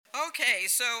Okay,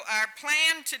 so our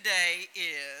plan today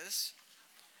is,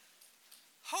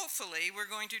 hopefully, we're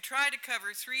going to try to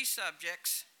cover 3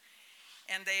 subjects,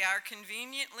 and they are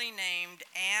conveniently named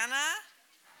Anna,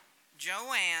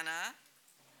 Joanna,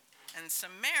 and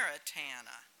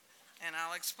Samaritana. And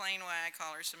I'll explain why I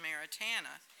call her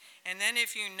Samaritana. And then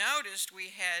if you noticed,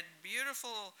 we had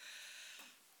beautiful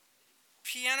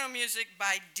piano music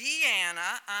by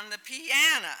Deanna on the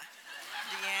piano.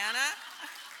 Deanna,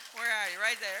 where are you?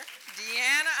 Right there.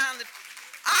 Deanna on the...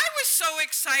 I was so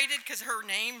excited because her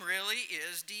name really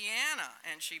is Deanna,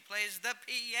 and she plays the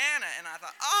piano, and I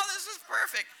thought, oh, this is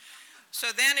perfect.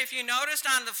 So then if you noticed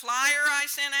on the flyer I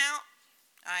sent out,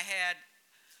 I had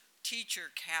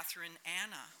teacher Catherine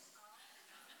Anna,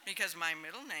 because my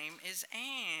middle name is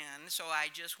Ann, so I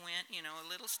just went, a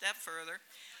little step further.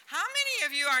 How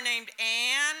many of you are named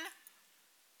Ann,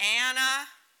 Anna,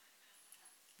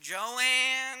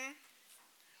 Joanne,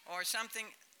 or something?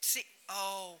 See,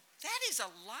 oh, that is a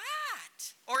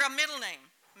lot. Or a middle name.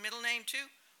 Middle name too?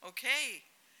 Okay.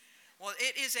 Well,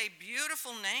 it is a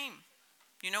beautiful name.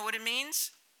 You know what it means?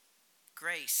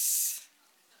 Grace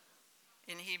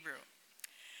in Hebrew.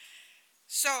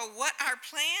 So what our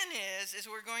plan is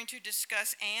we're going to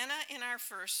discuss Anna in our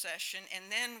first session, and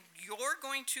then you're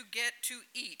going to get to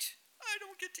eat. I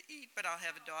don't get to eat, but I'll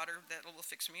have a daughter that will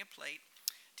fix me a plate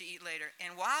to eat later.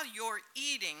 And while you're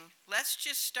eating, let's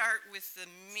just start with the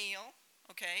meal,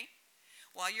 okay?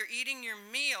 While you're eating your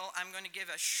meal, I'm going to give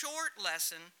a short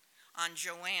lesson on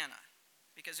Joanna,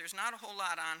 because there's not a whole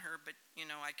lot on her, but,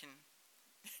 I can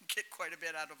get quite a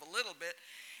bit out of a little bit.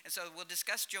 And so we'll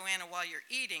discuss Joanna while you're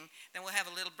eating, then we'll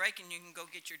have a little break and you can go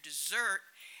get your dessert,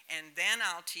 and then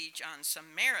I'll teach on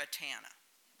Samaritana,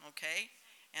 okay?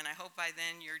 And I hope by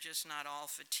then you're just not all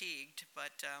fatigued,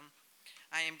 but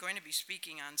I am going to be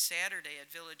speaking on Saturday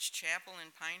at Village Chapel in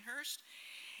Pinehurst,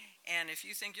 and if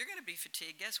you think you're going to be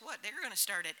fatigued, guess what? They're going to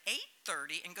start at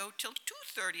 8:30 and go till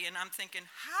 2:30, and I'm thinking,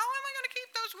 how am I going to keep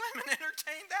those women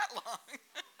entertained that long?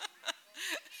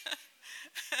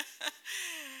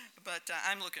 But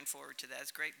I'm looking forward to that.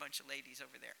 It's a great bunch of ladies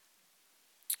over there.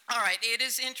 All right, it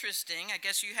is interesting. I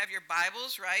guess you have your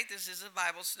Bibles, right? This is a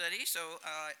Bible study, so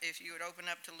if you would open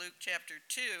up to Luke chapter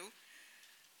 2,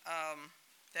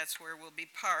 that's where we'll be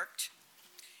parked.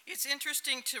 It's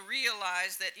interesting to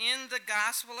realize that in the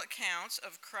gospel accounts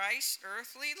of Christ's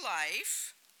earthly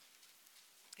life,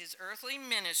 his earthly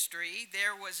ministry,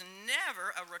 there was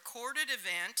never a recorded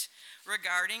event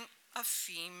regarding a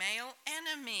female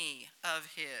enemy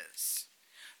of his,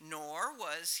 nor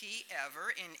was he ever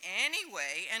in any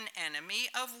way an enemy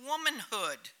of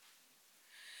womanhood.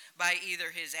 By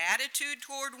either his attitude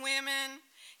toward women,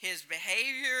 his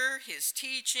behavior, his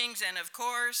teachings, and of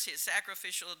course his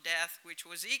sacrificial death, which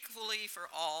was equally for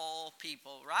all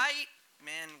people, right?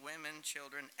 Men, women,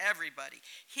 children, everybody.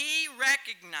 He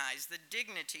recognized the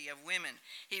dignity of women.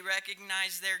 He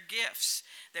recognized their gifts,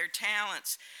 their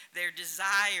talents, their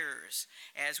desires,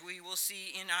 as we will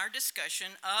see in our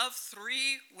discussion of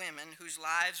 3 women whose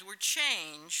lives were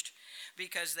changed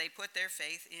because they put their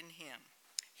faith in him.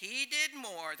 He did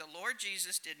more, the Lord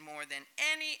Jesus did more than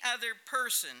any other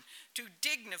person to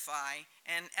dignify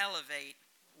and elevate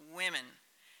women.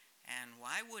 And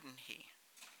why wouldn't he?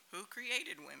 Who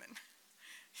created women?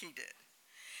 He did.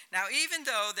 Now, even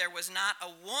though there was not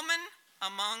a woman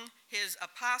among his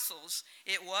apostles,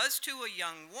 it was to a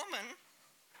young woman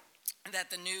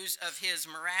that the news of his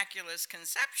miraculous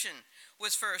conception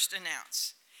was first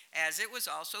announced, as it was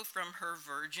also from her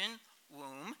virgin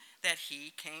womb that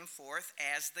he came forth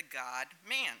as the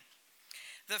God-man.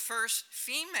 The first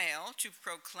female to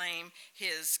proclaim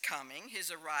his coming, his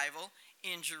arrival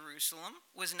in Jerusalem,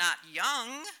 was not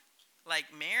young,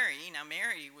 like Mary. Now,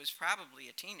 Mary was probably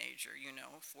a teenager,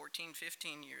 14,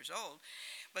 15 years old.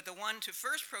 But the one to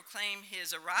first proclaim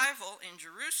his arrival in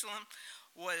Jerusalem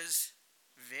was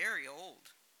very old,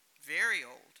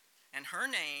 and her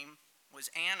name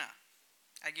was Anna.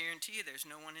 I guarantee you there's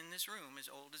no one in this room as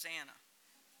old as Anna.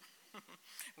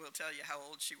 We'll tell you how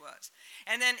old she was.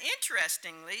 And then,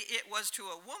 interestingly, it was to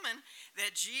a woman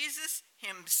that Jesus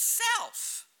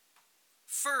himself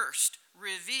first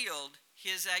revealed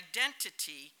his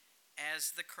identity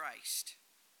as the Christ.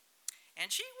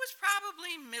 And she was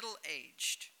probably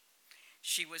middle-aged.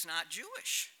 She was not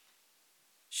Jewish.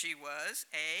 She was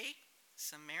a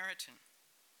Samaritan,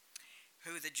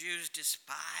 who the Jews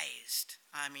despised.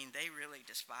 I mean, they really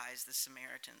despised the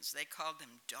Samaritans. They called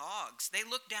them dogs. They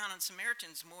looked down on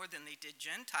Samaritans more than they did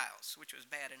Gentiles, which was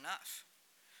bad enough,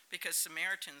 because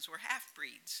Samaritans were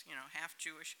half-breeds, half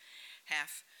Jewish,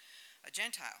 half a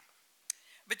Gentile.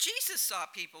 But Jesus saw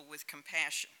people with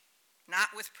compassion, not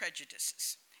with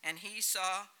prejudices. And he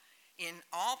saw in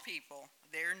all people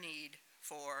their need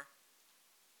for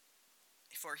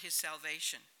his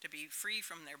salvation, to be free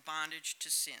from their bondage to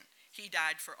sin. He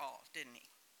died for all, didn't he?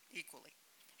 Equally.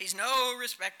 He's no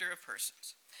respecter of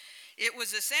persons. It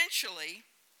was essentially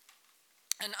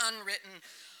an unwritten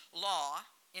law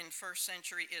in first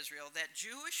century Israel that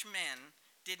Jewish men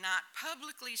did not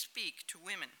publicly speak to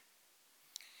women.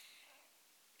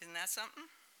 Isn't that something?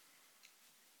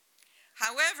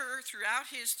 However, throughout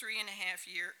his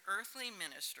 3.5-year earthly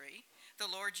ministry, the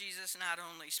Lord Jesus not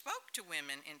only spoke to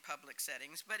women in public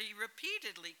settings, but he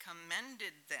repeatedly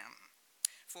commended them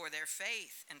for their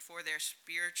faith and for their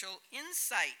spiritual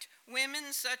insight. Women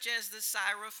such as the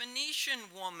Syrophoenician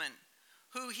woman,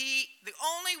 the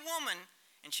only woman,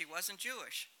 and she wasn't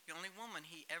Jewish, the only woman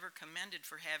he ever commended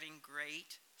for having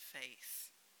great faith.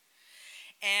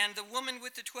 And the woman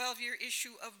with the 12-year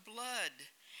issue of blood,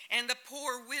 and the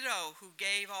poor widow who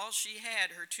gave all she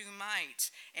had, her 2 mites,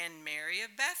 and Mary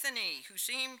of Bethany, who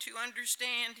seemed to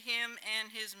understand him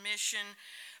and his mission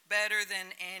better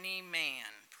than any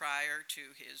man prior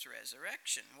to his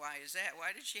resurrection. Why is that?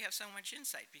 Why did she have so much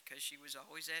insight? Because she was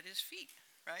always at his feet,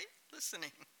 right?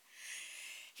 Listening.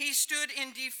 He stood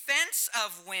in defense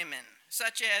of women,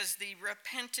 such as the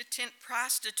repentant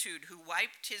prostitute who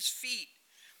wiped his feet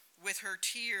with her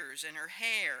tears and her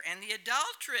hair, and the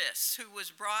adulteress who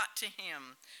was brought to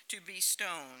him to be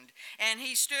stoned. And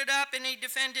he stood up and he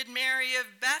defended Mary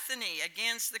of Bethany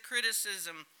against the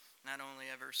criticism, not only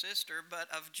of her sister, but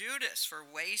of Judas for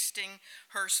wasting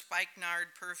her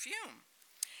spikenard perfume.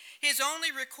 His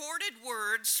only recorded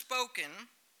words spoken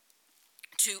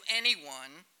to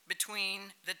anyone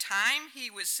between the time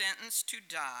he was sentenced to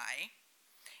die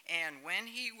and when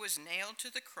he was nailed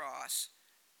to the cross,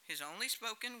 his only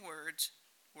spoken words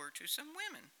were to some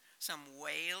women, some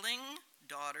wailing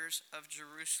daughters of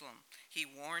Jerusalem. He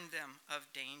warned them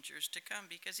of dangers to come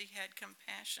because he had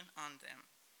compassion on them.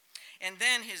 And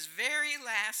then his very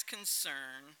last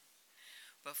concern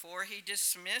before he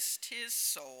dismissed his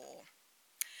soul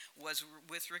was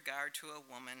with regard to a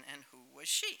woman, and who was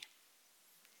she?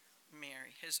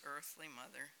 Mary, his earthly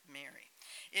mother, Mary.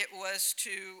 It was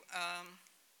to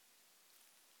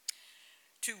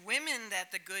women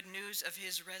that the good news of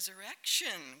his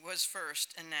resurrection was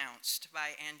first announced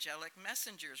by angelic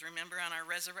messengers. Remember on our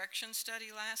resurrection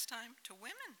study last time? To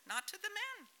women, not to the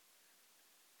men.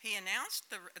 He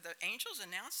announced, the angels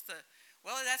announced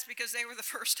well, that's because they were the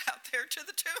first out there to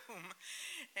the tomb.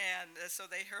 And so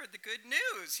they heard the good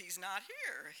news. He's not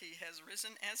here. He has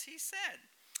risen as he said.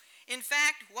 In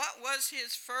fact, what was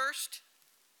his first,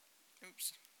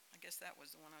 I guess that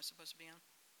was the one I was supposed to be on.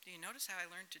 Do you notice how I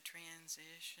learned to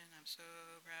transition? I'm so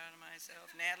proud of myself.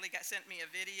 Natalie sent me a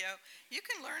video. You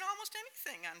can learn almost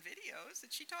anything on videos, and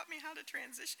she taught me how to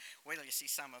transition. Wait till you see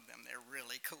some of them. They're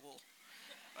really cool.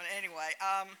 But anyway,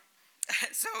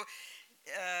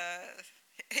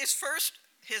 his first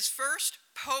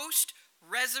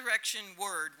post-resurrection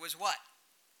word was what?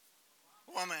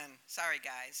 Woman. Sorry,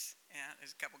 guys. Yeah,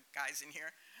 there's a couple guys in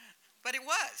here. But it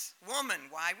was, woman,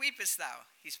 why weepest thou?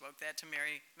 He spoke that to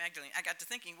Mary Magdalene. I got to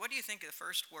thinking, what do you think the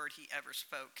first word he ever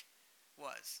spoke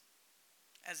was?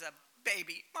 As a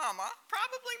baby, mama,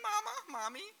 probably mama,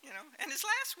 mommy, and his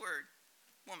last word,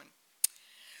 woman.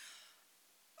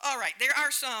 All right, there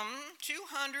are some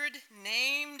 200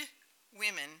 named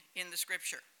women in the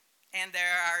scripture, and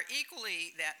there are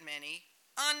equally that many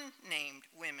unnamed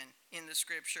women in the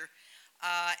scripture.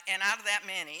 And out of that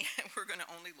many, we're going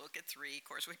to only look at 3. Of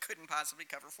course, we couldn't possibly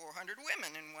cover 400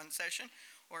 women in one session,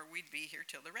 or we'd be here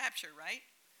till the rapture, right?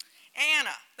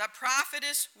 Anna, the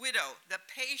prophetess widow, the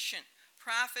patient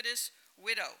prophetess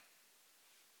widow.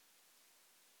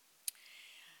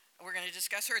 We're going to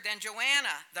discuss her. Then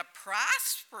Joanna, the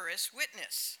prosperous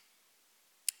witness.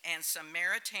 And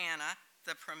Samaritana,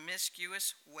 the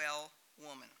promiscuous well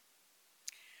woman.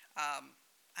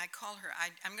 I call her,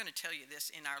 I'm going to tell you this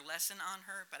in our lesson on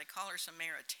her, but I call her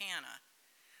Samaritana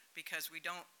because we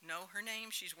don't know her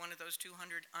name. She's one of those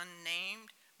 200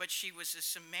 unnamed, but she was a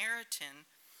Samaritan,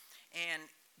 and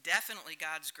definitely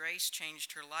God's grace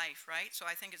changed her life, right? So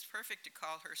I think it's perfect to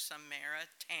call her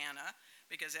Samaritana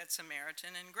because that's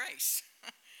Samaritan and grace.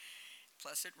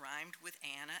 Plus it rhymed with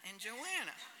Anna and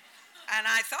Joanna. And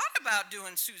I thought about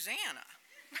doing Susanna.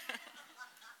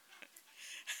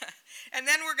 And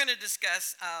then we're going to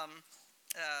discuss, I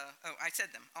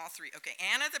said them, all 3. Okay,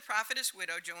 Anna the prophetess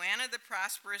widow, Joanna the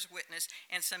prosperous witness,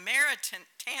 and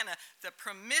Samaritana the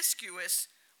promiscuous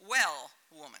well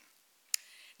woman.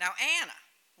 Now Anna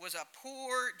was a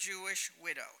poor Jewish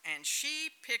widow, and she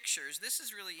pictures, this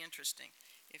is really interesting,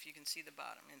 if you can see the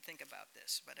bottom and think about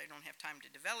this, but I don't have time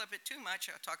to develop it too much.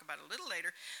 I'll talk about it a little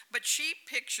later. But she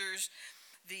pictures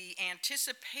the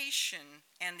anticipation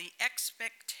and the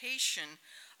expectation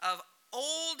of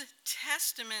Old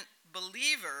Testament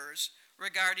believers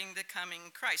regarding the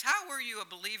coming Christ. How were you a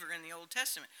believer in the Old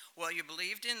Testament? Well, you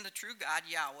believed in the true God,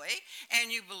 Yahweh,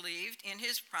 and you believed in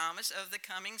his promise of the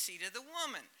coming seed of the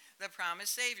woman, the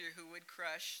promised Savior who would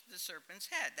crush the serpent's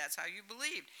head. That's how you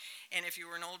believed. And if you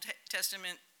were an Old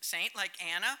Testament saint like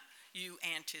Anna, you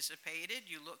anticipated,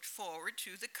 you looked forward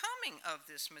to the coming of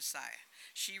this Messiah.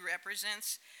 She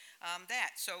represents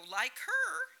that. So like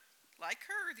her,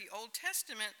 the Old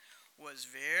Testament was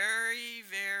very,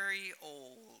 very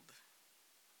old.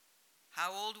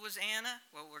 How old was Anna?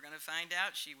 Well, we're going to find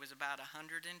out. She was about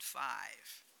 105.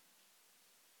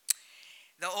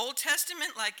 The Old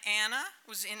Testament, like Anna,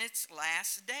 was in its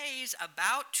last days,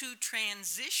 about to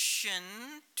transition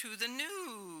to the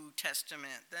New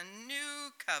Testament, the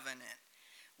New Covenant,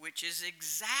 which is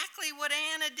exactly what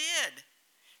Anna did.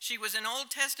 She was an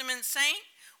Old Testament saint.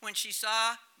 When she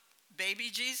saw baby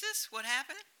Jesus, what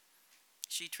happened?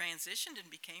 She transitioned and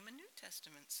became a New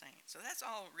Testament saint. So that's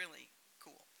all really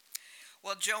cool.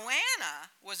 Well,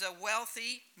 Joanna was a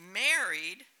wealthy,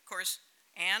 married, of course,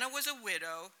 Anna was a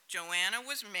widow, Joanna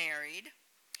was married,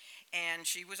 and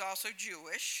she was also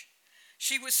Jewish.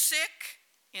 She was sick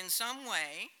in some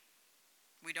way.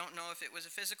 We don't know if it was a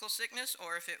physical sickness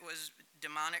or if it was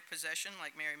demonic possession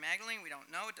like Mary Magdalene. We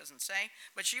don't know, it doesn't say.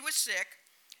 But she was sick.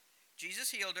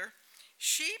 Jesus healed her.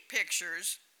 She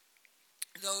pictures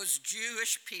those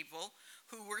Jewish people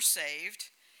who were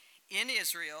saved in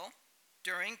Israel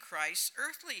during Christ's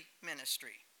earthly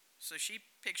ministry. So she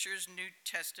pictures New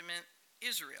Testament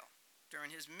Israel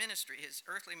during his ministry, his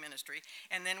earthly ministry.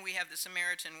 And then we have the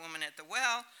Samaritan woman at the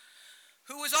well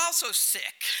who was also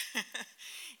sick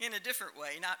in a different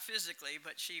way, not physically,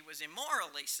 but she was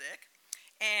immorally sick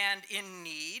and in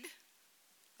need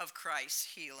of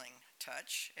Christ's healing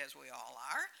touch, as we all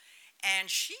are. And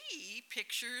she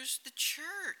pictures the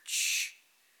church.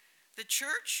 The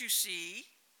church, you see,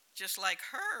 just like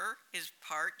her, is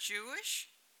part Jewish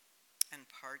and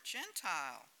part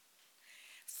Gentile.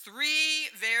 3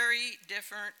 very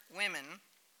different women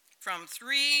from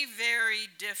 3 very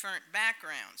different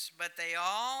backgrounds, but they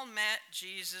all met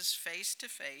Jesus face to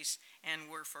face and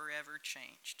were forever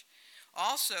changed.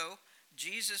 Also,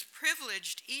 Jesus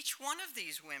privileged each one of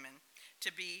these women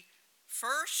to be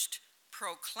first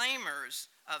proclaimers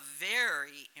of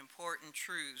very important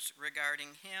truths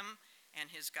regarding him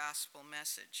and his gospel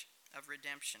message of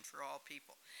redemption for all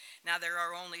people. Now, there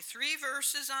are only 3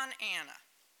 verses on Anna,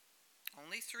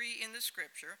 only 3 in the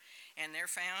scripture, and they're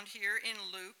found here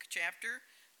in Luke chapter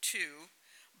 2.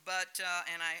 But,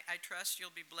 and I trust you'll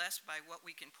be blessed by what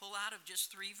we can pull out of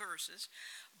just 3 verses.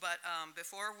 But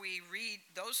before we read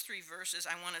those 3 verses,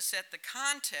 I want to set the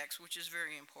context, which is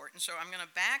very important. So I'm going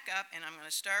to back up and I'm going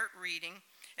to start reading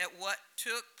at what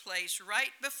took place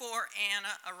right before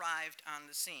Anna arrived on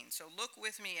the scene. So look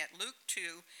with me at Luke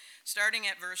 2, starting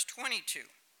at verse 22.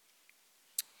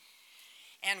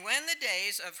 And when the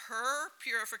days of her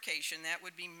purification, that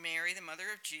would be Mary, the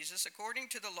mother of Jesus, according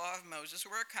to the law of Moses,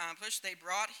 were accomplished, they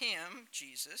brought him,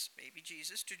 Jesus, baby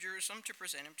Jesus, to Jerusalem to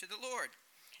present him to the Lord,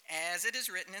 as it is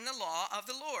written in the law of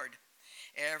the Lord.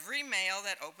 Every male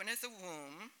that openeth the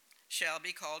womb shall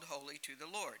be called holy to the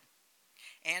Lord,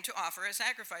 and to offer a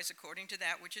sacrifice according to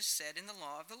that which is said in the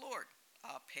law of the Lord,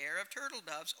 a pair of turtle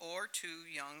doves or 2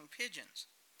 young pigeons.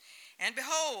 And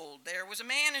behold, there was a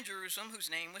man in Jerusalem whose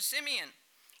name was Simeon.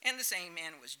 And the same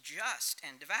man was just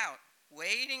and devout,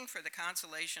 waiting for the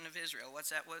consolation of Israel.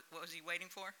 What's that? What was he waiting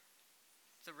for?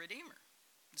 The Redeemer,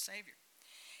 the Savior.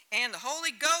 And the Holy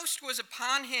Ghost was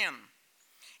upon him.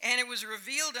 And it was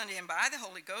revealed unto him by the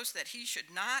Holy Ghost that he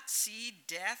should not see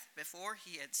death before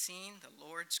he had seen the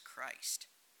Lord's Christ.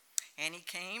 And he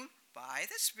came by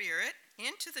the Spirit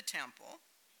into the temple.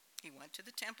 He went to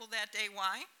the temple that day.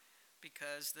 Why?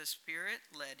 Because the Spirit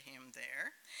led him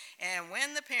there. And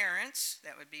when the parents,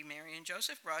 that would be Mary and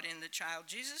Joseph, brought in the child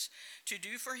Jesus to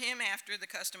do for him after the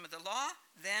custom of the law,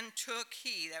 then took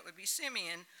he, that would be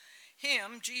Simeon,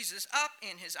 him, Jesus, up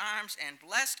in his arms and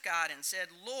blessed God and said,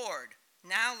 Lord,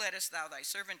 now lettest thou thy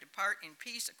servant depart in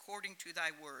peace according to thy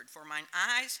word. For mine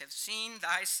eyes have seen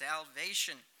thy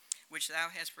salvation, which thou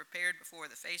hast prepared before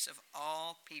the face of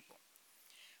all people.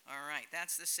 All right,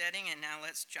 that's the setting, and now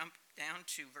let's jump down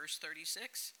to verse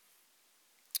 36.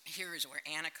 Here is where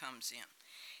Anna comes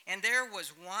in. And there was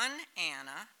one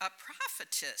Anna, a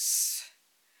prophetess,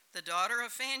 the daughter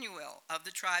of Phanuel of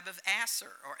the tribe of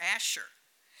Asher.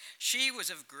 She was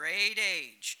of great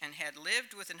age and had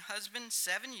lived with an husband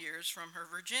 7 years from her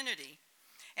virginity,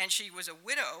 And she was a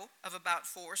widow of about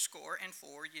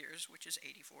 84 years, which is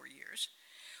 84 years,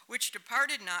 which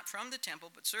departed not from the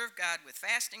temple, but served God with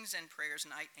fastings and prayers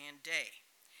night and day.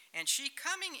 And she,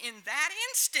 coming in that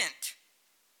instant,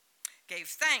 gave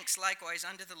thanks likewise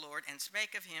unto the Lord, and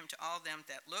spake of him to all them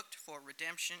that looked for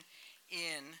redemption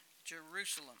in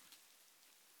Jerusalem.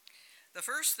 The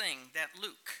first thing that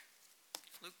Luke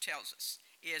tells us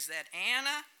is that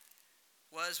Anna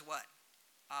was what?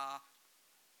 A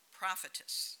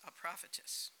prophetess. A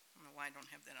prophetess. I don't know why I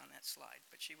don't have that on that slide,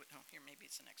 but she would, oh, here, maybe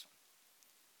it's the next one.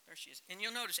 There she is. And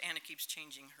you'll notice Anna keeps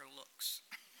changing her looks.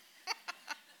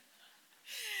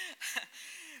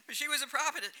 But she was a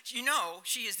prophetess. You know,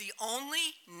 she is the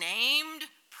only named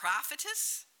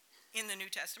prophetess in the New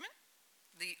Testament.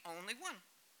 The only one.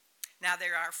 Now,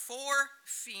 there are 4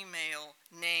 female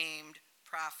named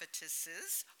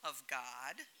prophetesses of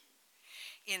God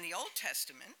in the Old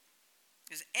Testament.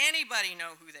 Does anybody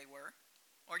know who they were?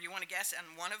 Or you want to guess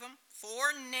on one of them?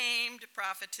 4 named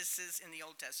prophetesses in the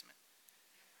Old Testament.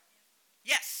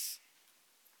 Yes.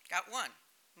 Got one.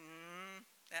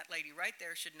 That lady right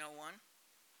there should know one.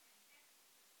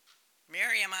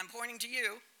 Miriam, I'm pointing to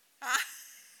you.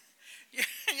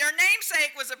 Your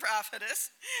namesake was a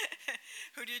prophetess.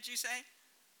 Who did you say?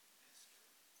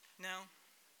 No,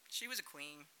 she was a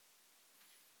queen.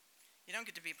 You don't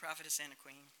get to be a prophetess and a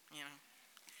queen, you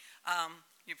know.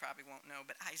 You probably won't know,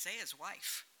 but Isaiah's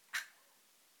wife.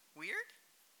 Weird?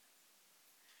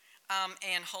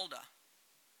 And Huldah.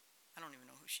 I don't even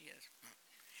know who she is.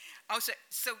 Oh,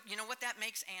 so you know what that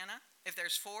makes Anna? If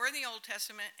there's 4 in the Old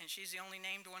Testament and she's the only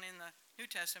named one in the New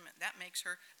Testament, that makes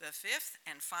her the 5th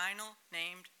and final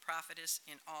named prophetess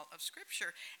in all of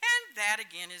Scripture. And that,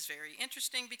 again, is very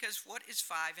interesting because what is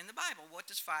 5 in the Bible?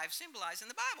 What does 5 symbolize in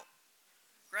the Bible?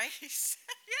 Grace.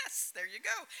 Yes, there you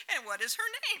go. And what is her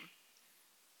name?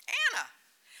 Anna,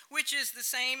 which is the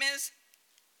same as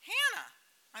Hannah.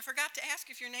 I forgot to ask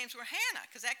if your names were Hannah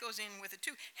because that goes in with it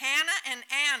too. Hannah and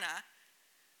Anna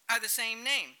are the same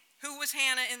name. Who was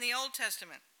Hannah in the Old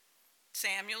Testament?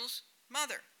 Samuel's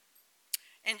mother.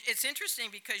 And it's interesting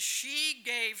because she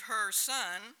gave her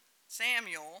son,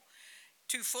 Samuel,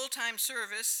 to full-time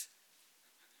service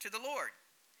to the Lord.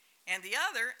 And the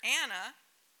other, Anna,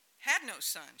 had no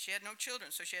son. She had no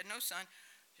children, so she had no son.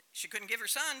 She couldn't give her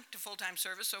son to full-time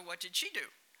service, so what did she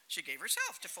do? She gave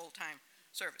herself to full-time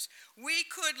service. We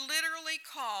could literally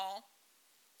call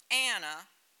Anna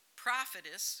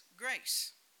Prophetess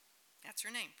Grace. That's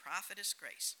her name, Prophetess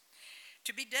Grace.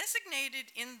 To be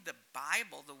designated in the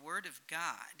Bible, the Word of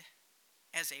God,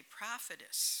 as a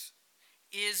prophetess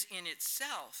is in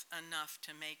itself enough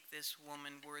to make this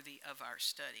woman worthy of our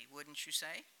study, wouldn't you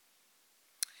say?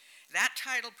 That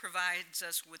title provides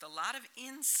us with a lot of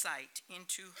insight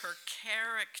into her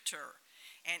character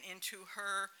and into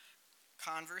her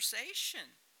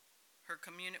conversation,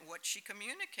 what she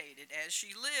communicated as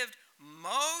she lived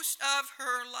most of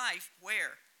her life.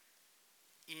 Where?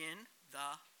 In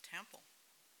the temple.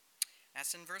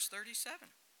 That's in verse 37.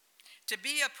 To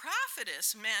be a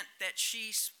prophetess meant that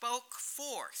she spoke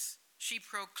forth. She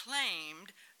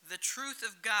proclaimed the truth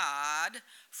of God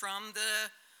from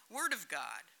the Word of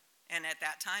God. And at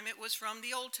that time it was from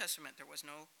the Old Testament. There was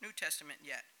no New Testament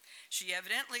yet. She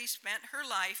evidently spent her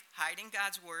life hiding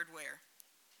God's Word where?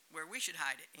 Where we should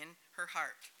hide it, in her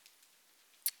heart.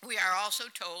 We are also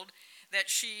told that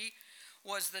she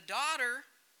was the daughter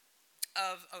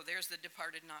of, there's the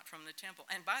departed not from the temple.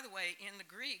 And by the way, in the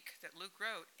Greek that Luke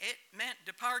wrote, it meant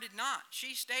departed not.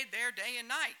 She stayed there day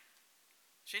and night.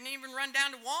 She didn't even run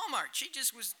down to Walmart. She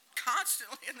just was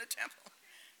constantly in the temple.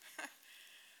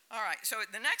 All right, so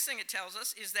the next thing it tells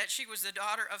us is that she was the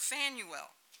daughter of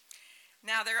Phanuel.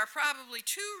 Now, there are probably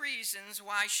 2 reasons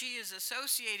why she is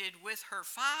associated with her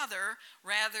father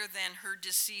rather than her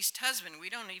deceased husband.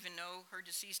 We don't even know her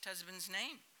deceased husband's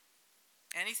name,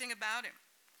 anything about him.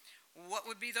 What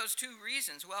would be those 2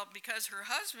 reasons? Well, because her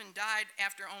husband died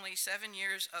after only 7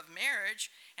 years of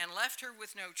marriage and left her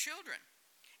with no children.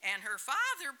 And her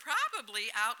father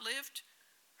probably outlived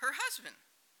her husband.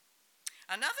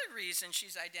 Another reason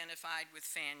she's identified with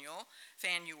Phanuel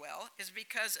is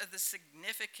because of the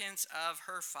significance of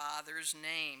her father's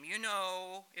name. You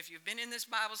know, if you've been in this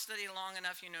Bible study long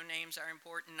enough, you know names are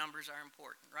important, numbers are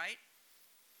important, right?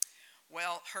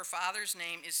 Well, her father's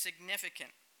name is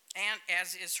significant, and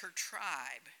as is her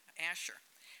tribe, Asher.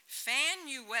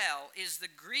 Phanuel is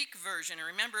the Greek version. And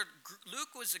remember,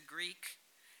 Luke was a Greek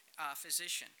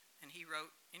physician, and he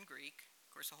wrote in Greek.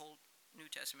 Of course, the whole New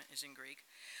Testament is in Greek.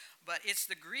 But it's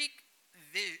the Greek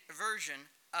version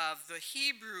of the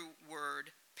Hebrew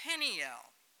word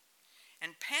Peniel.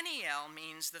 And Peniel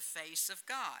means the face of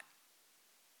God.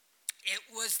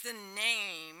 It was the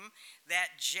name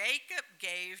that Jacob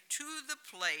gave to the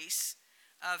place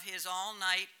of his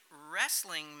all-night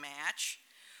wrestling match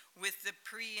with the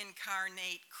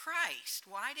pre-incarnate Christ.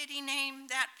 Why did he name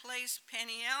that place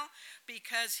Peniel?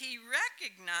 Because he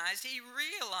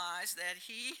realized that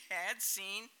he had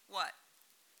seen what?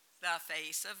 The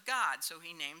face of God. So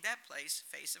he named that place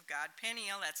Face of God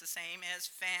Peniel. That's the same as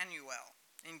Phanuel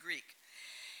in Greek.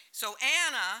 So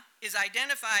Anna is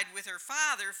identified with her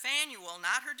father, Phanuel,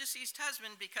 not her deceased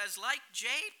husband, because like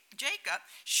Jacob,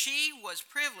 she was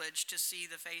privileged to see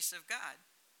the face of God.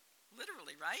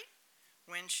 Literally, right?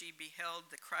 When she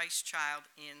beheld the Christ child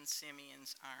in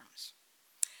Simeon's arms.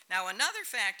 Now, another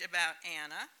fact about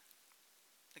Anna,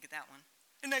 look at that one.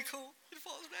 Isn't that cool? It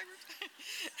falls backwards.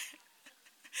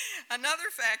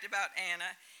 Another fact about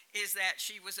Anna is that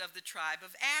she was of the tribe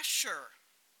of Asher,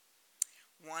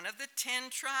 one of the 10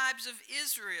 tribes of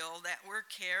Israel that were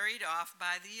carried off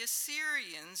by the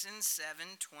Assyrians in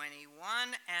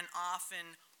 721 and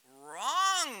often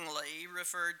wrongly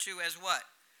referred to as what?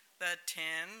 The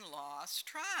 10 lost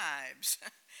tribes.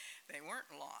 They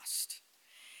weren't lost.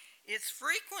 It's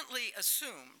frequently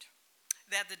assumed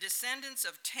that the descendants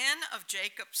of 10 of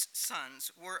Jacob's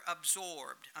sons were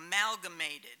absorbed,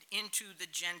 amalgamated into the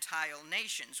Gentile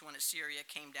nations when Assyria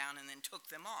came down and then took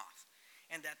them off.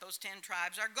 And that those 10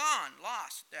 tribes are gone,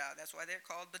 lost. That's why they're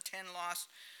called the 10 lost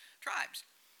tribes,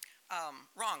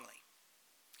 wrongly.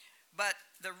 But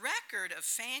the record of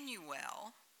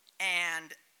Phanuel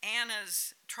and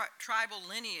Anna's tribal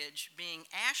lineage being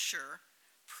Asher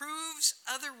proves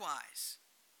otherwise.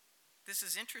 This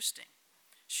is interesting.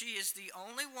 She is the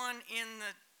only one in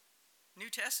the New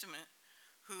Testament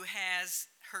who has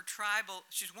her tribal,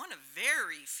 she's one of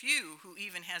very few who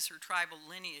even has her tribal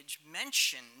lineage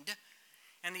mentioned.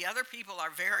 And the other people are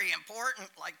very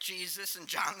important, like Jesus and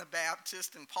John the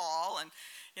Baptist and Paul and,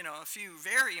 a few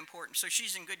very important. So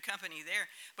she's in good company there.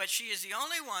 But she is the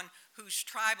only one whose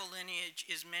tribal lineage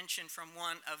is mentioned from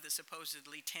one of the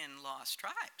supposedly 10 lost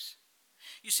tribes.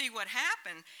 You see, what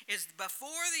happened is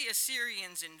before the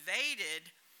Assyrians invaded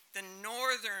the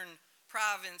northern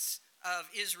province of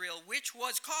Israel, which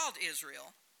was called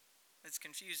Israel. It's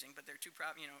confusing, but they're two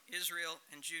provinces, Israel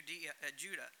and Judea.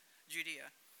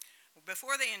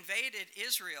 Before they invaded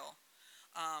Israel,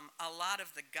 a lot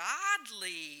of the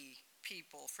godly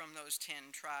people from those 10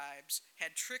 tribes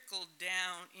had trickled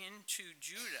down into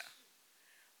Judah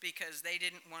because they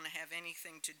didn't want to have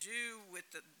anything to do with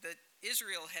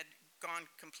Israel had gone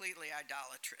completely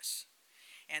idolatrous.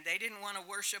 And they didn't want to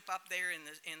worship up there in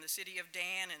the city of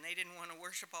Dan, and they didn't want to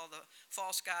worship all the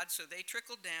false gods, so they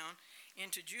trickled down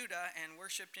into Judah and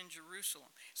worshiped in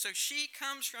Jerusalem. So she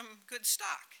comes from good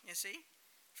stock, you see,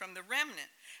 from the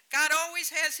remnant. God always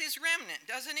has his remnant,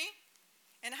 doesn't he?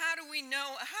 And how do we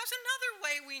know? How's another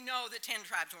way we know that 10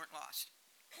 tribes weren't lost?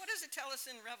 What does it tell us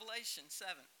in Revelation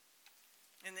 7?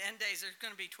 In the end days, there's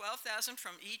going to be 12,000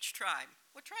 from each tribe.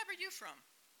 What tribe are you from?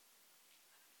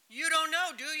 You don't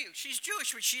know, do you? She's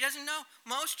Jewish, but she doesn't know.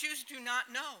 Most Jews do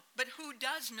not know. But who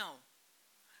does know?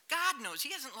 God knows.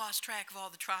 He hasn't lost track of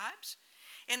all the tribes.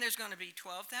 And there's going to be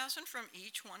 12,000 from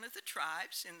each one of the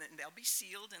tribes, and they'll be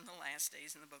sealed in the last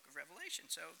days in the book of Revelation.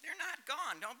 So they're not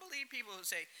gone. Don't believe people who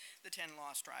say the 10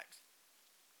 lost tribes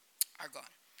are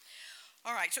gone.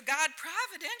 All right, so God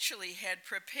providentially had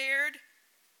prepared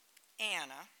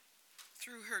Anna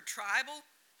through her tribal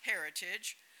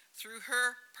heritage, through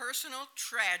her personal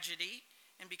tragedy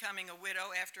in becoming a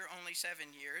widow after only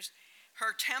 7 years,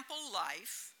 her temple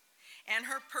life, and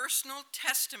her personal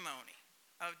testimony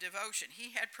of devotion.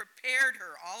 He had prepared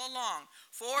her all along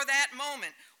for that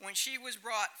moment when she was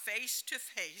brought face to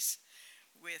face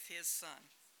with his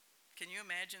son. Can you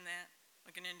imagine that?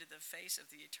 Looking into the face of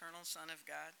the eternal Son of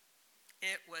God.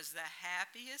 It was the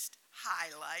happiest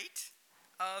highlight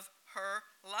of her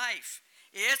life.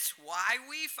 It's why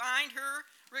we find her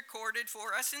recorded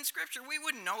for us in Scripture. We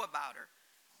wouldn't know about her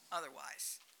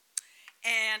otherwise.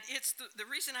 And it's the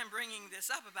reason I'm bringing this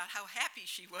up about how happy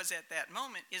she was at that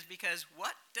moment is because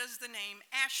what does the name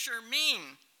Asher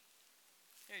mean?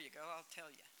 There you go, I'll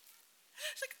tell you.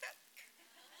 Look at that.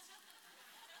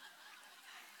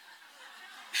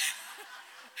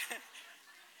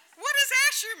 What does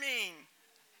Asher mean?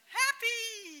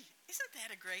 Happy. Isn't that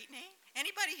a great name?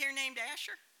 Anybody here named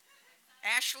Asher?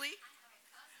 Ashley?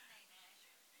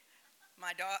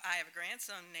 I have a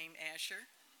grandson named Asher.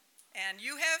 And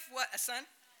you have what, a son?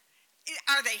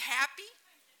 Are they happy?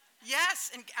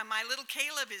 Yes, and my little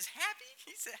Caleb is happy.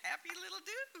 He's a happy little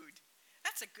dude.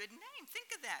 That's a good name.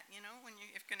 Think of that, when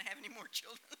you're going to have any more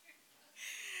children.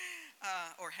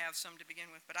 Or have some to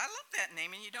begin with. But I love that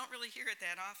name, and you don't really hear it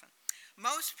that often.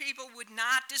 Most people would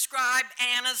not describe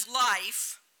Anna's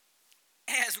life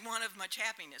as one of much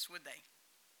happiness, would they?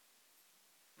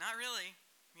 Not really.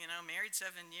 You know, married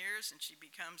 7 years and she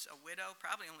becomes a widow,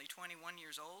 probably only 21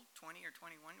 years old, 20 or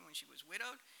 21 when she was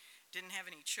widowed, didn't have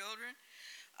any children,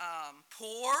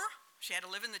 poor. She had to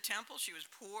live in the temple. She was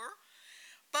poor.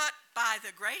 But by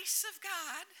the grace of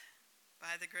God,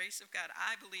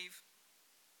 I believe,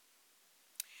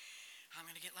 I'm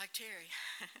going to get like Terry.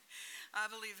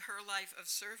 I believe her life of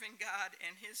serving God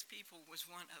and his people was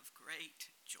one of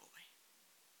great joy.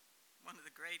 One of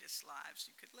the greatest lives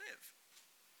you could live.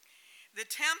 The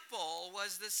temple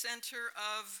was the center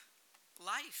of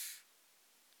life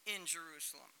in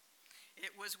Jerusalem.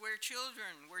 It was where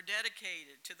children were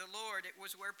dedicated to the Lord. It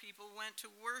was where people went to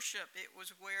worship. It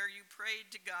was where you prayed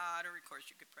to God, or of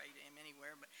course you could pray to him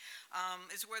anywhere, but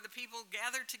it's where the people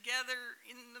gathered together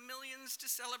in the millions to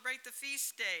celebrate the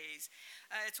feast days.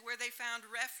 It's where they found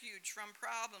refuge from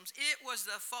problems. It was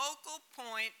the focal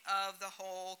point of the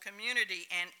whole community,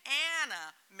 and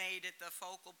Anna made it the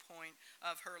focal point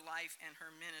of her life and her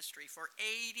ministry for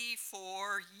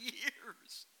 84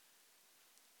 years.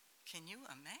 Can you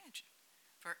imagine?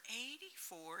 For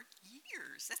 84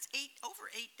 years. That's over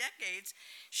 8 decades.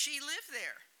 She lived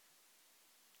there.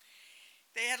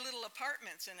 They had little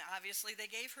apartments, and obviously they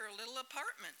gave her a little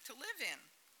apartment to live in,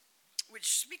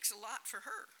 which speaks a lot for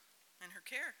her and her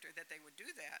character that they would do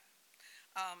that.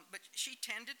 But she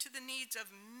tended to the needs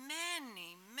of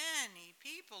many, many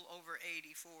people over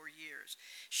 84 years.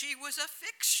 She was a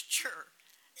fixture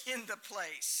in the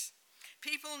place.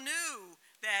 People knew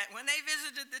that when they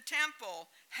visited the temple,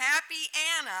 happy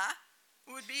Anna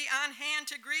would be on hand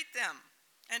to greet them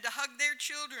and to hug their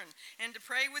children and to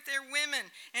pray with their women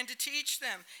and to teach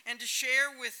them and to share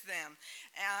with them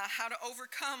how to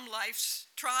overcome life's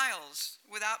trials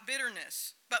without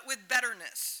bitterness, but with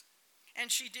betterness.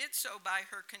 And she did so by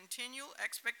her continual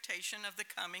expectation of the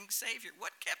coming Savior.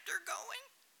 What kept her going?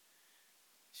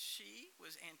 She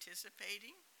was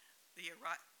anticipating the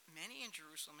arrival. Many in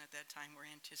Jerusalem at that time were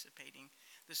anticipating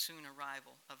the soon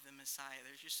arrival of the Messiah.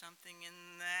 There's just something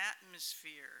in the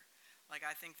atmosphere, like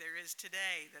I think there is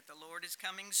today, that the Lord is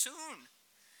coming soon.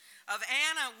 Of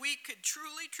Anna, we could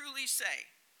truly, truly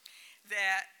say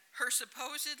that her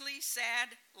supposedly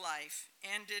sad life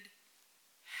ended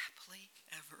happily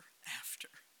ever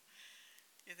after.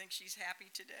 You think she's happy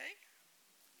today?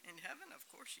 In heaven, of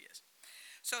course she is.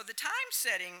 So the time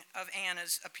setting of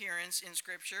Anna's appearance in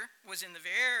Scripture was in the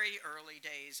very early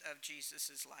days of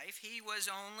Jesus' life. He was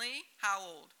only how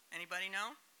old? Anybody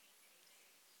know?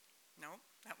 No,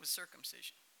 that was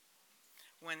circumcision.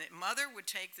 When the mother would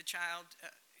take the child,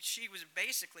 she was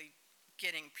basically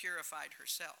getting purified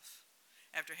herself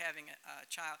after having a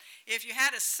child. If you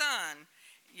had a son,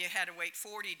 you had to wait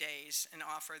 40 days and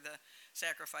offer the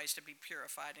sacrifice to be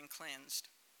purified and cleansed.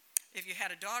 If you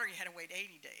had a daughter, you had to wait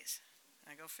 80 days.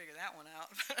 I go figure that one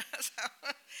out.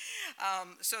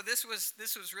 So this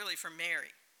was really for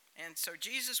Mary. And so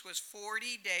Jesus was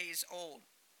 40 days old.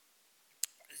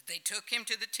 They took him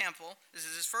to the temple. This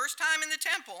is his first time in the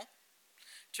temple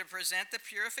to present the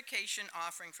purification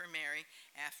offering for Mary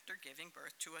after giving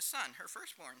birth to a son, her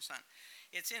firstborn son.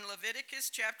 It's in Leviticus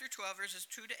chapter 12, verses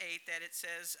 2 to 8, that it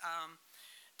says,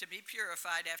 to be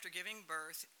purified after giving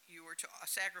birth, you were to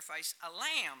sacrifice a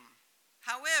lamb.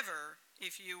 However,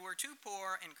 if you were too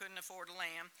poor and couldn't afford a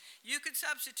lamb, you could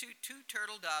substitute 2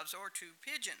 turtle doves or 2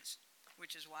 pigeons,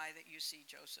 which is why that you see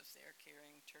Joseph there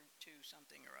carrying 2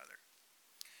 something or other.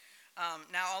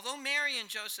 Now, although Mary and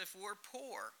Joseph were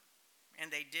poor,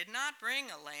 and they did not bring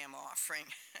a lamb offering,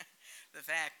 the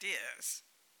fact is,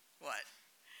 what?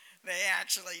 They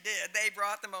actually did. They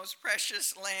brought the most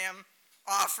precious lamb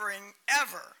offering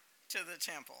ever to the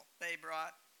temple. They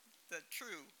brought the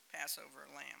true Passover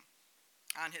lamb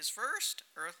on his first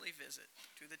earthly visit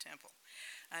to the temple.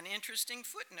 An interesting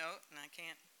footnote,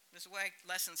 and this is why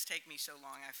lessons take me so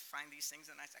long. I find these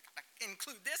things and I say,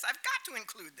 I've got to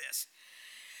include this.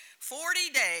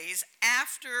 40 days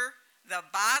after the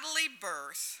bodily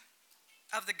birth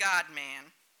of the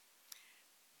God-man,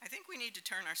 I think we need to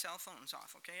turn our cell phones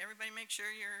off, okay? Everybody make sure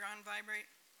you're on vibrate.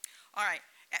 All right,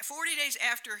 at 40 days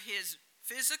after his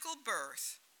physical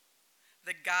birth,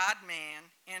 the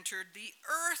God-man entered the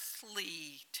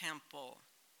earthly temple.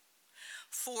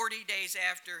 40 days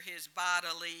after his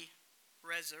bodily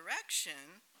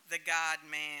resurrection, the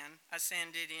God-man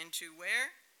ascended into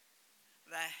where?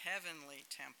 The heavenly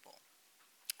temple.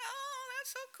 Oh,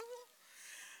 that's so cool.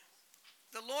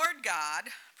 The Lord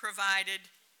God provided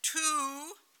 2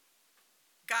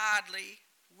 godly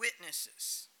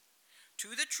witnesses to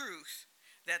the truth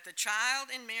that the child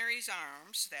in Mary's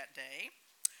arms that day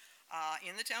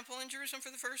in the temple in Jerusalem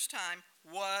for the first time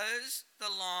was the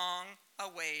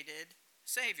long-awaited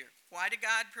Savior. Why did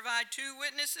God provide two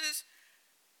witnesses?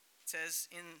 It says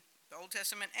in the Old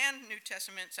Testament and New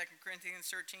Testament, 2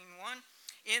 Corinthians 13:1,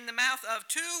 in the mouth of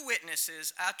two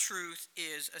witnesses a truth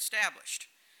is established.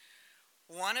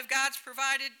 One of God's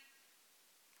provided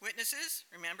witnesses,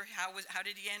 remember how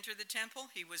did he enter the temple?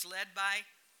 He was led by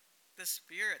the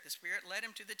Spirit. The Spirit led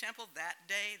him to the temple that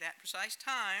day, that precise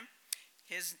time.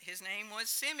 His name was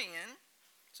Simeon.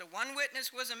 So one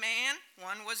witness was a man,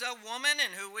 one was a woman,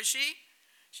 and who was she?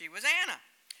 She was Anna.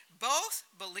 Both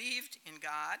believed in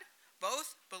God,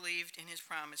 both believed in his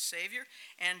promised Savior,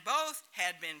 and both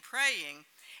had been praying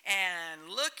and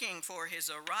looking for his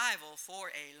arrival for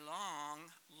a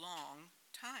long, long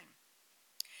time.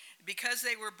 Because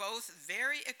they were both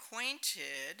very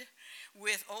acquainted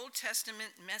with Old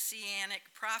Testament messianic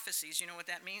prophecies. You know what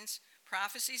that means?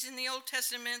 Prophecies in the Old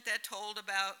Testament that told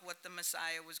about what the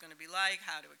Messiah was going to be like,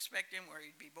 how to expect him, where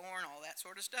he'd be born, all that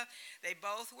sort of stuff. They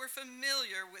both were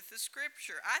familiar with the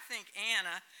Scripture. I think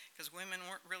Anna, because women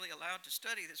weren't really allowed to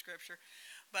study the Scripture,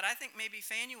 but I think maybe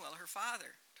Phanuel, her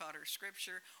father, taught her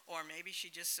Scripture, or maybe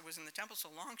she just was in the temple so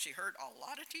long she heard a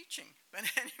lot of teaching. But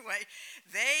anyway,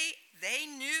 they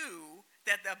knew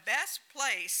that the best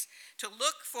place to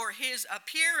look for his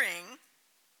appearing,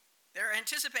 they're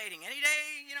anticipating any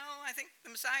day, I think the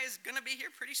Messiah is going to be here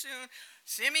pretty soon.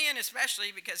 Simeon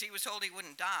especially, because he was told he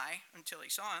wouldn't die until he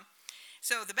saw him.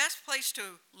 So the best place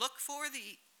to look for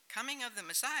the coming of the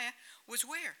Messiah was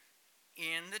where?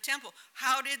 In the temple.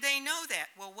 How did they know that?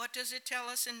 Well, what does it tell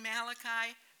us in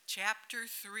Malachi chapter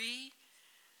 3,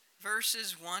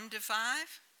 verses 1 to 5?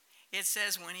 It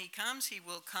says, when he comes, he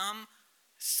will come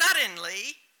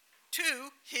suddenly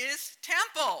to his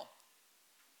temple.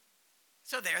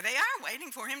 So there they are,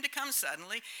 waiting for him to come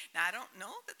suddenly. Now, I don't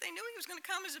know that they knew he was going to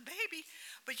come as a baby,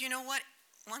 but you know what?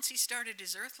 Once he started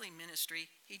his earthly ministry,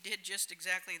 he did just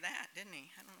exactly that, didn't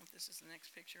he? I don't know if this is the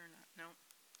next picture or not. No.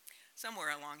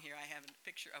 Somewhere along here I have a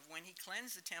picture of when he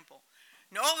cleansed the temple.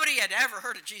 Nobody had ever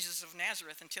heard of Jesus of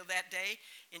Nazareth until that day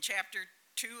in chapter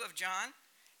 2 of John.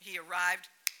 He arrived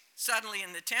suddenly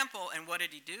in the temple, and what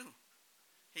did he do?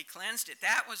 He cleansed it.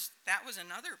 That was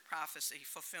another prophecy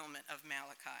fulfillment of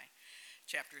Malachi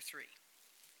chapter 3.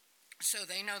 So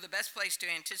they know the best place to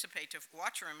anticipate to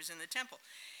watch for him is in the temple.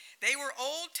 They were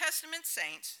Old Testament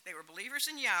saints. They were believers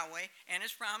in Yahweh and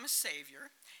his promised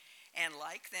Savior. And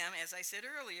like them, as I said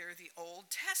earlier, the Old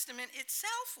Testament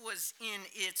itself was in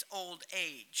its old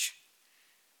age.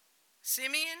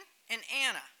 Simeon and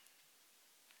Anna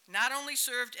not only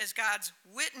served as God's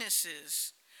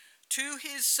witnesses to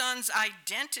his son's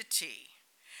identity,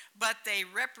 but they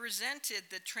represented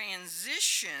the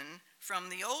transition from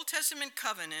the Old Testament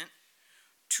covenant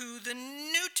to the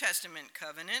New Testament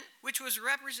covenant, which was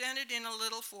represented in a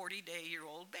little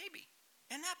 40-day-old baby.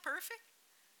 Isn't that perfect?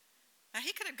 Now,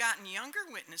 he could have gotten younger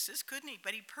witnesses, couldn't he?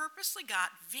 But he purposely got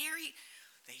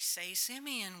they say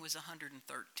Simeon was 113,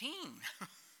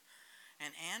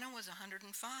 and Anna was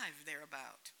 105,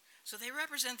 thereabout. So they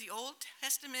represent the Old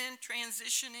Testament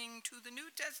transitioning to the New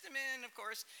Testament. Of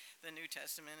course, the New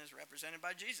Testament is represented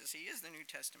by Jesus. He is the New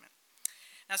Testament.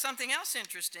 Now, something else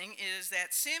interesting is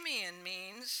that Simeon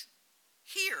means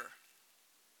here.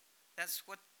 That's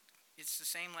what, it's the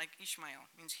same like Ishmael,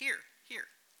 means here.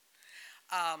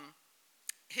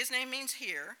 His name means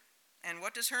here, and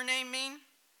what does her name mean?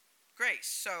 Grace.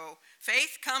 So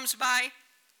faith comes by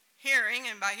hearing,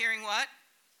 and by hearing what?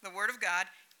 The Word of God.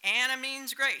 Anna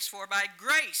means grace, for by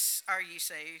grace are ye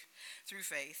saved through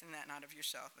faith, and that not of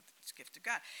yourself, but it's a gift of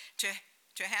God.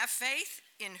 To have faith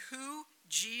in who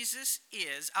Jesus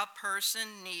is, a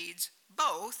person needs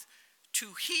both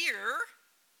to hear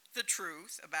the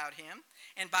truth about him,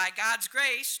 and by God's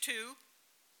grace to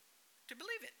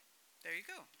believe it. There you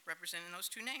go, representing those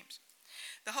two names.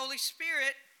 The Holy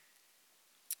Spirit,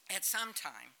 at some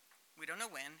time, we don't know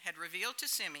when, had revealed to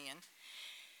Simeon,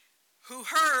 who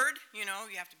heard, you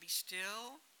have to be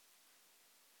still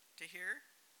to hear.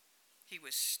 He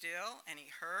was still, and he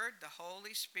heard the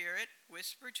Holy Spirit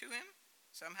whisper to him,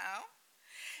 somehow,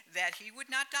 that he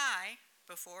would not die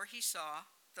before he saw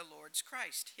the Lord's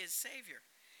Christ, his Savior.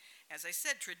 As I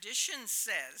said, tradition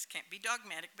says, can't be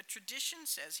dogmatic, but tradition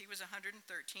says he was 113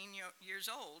 years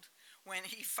old when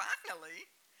he finally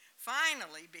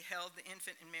beheld the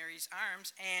infant in Mary's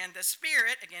arms, and the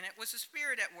Spirit, again, it was the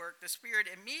Spirit at work, the Spirit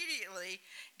immediately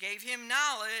gave him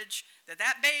knowledge that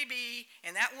that baby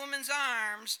in that woman's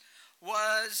arms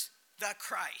was the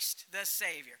Christ, the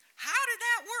Savior. How did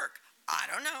that work? I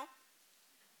don't know.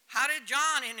 How did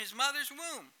John in his mother's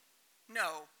womb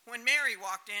know when Mary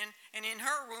walked in, and in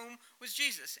her womb was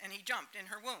Jesus, and he jumped in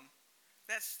her womb?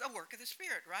 That's the work of the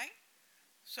Spirit, right?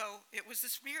 So it was the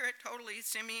Spirit, totally.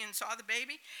 Simeon saw the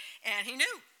baby, and he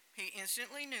knew. He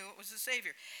instantly knew it was the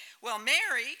Savior. Well,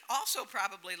 Mary, also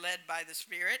probably led by the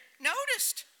Spirit,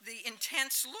 noticed the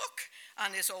intense look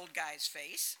on this old guy's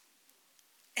face.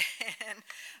 And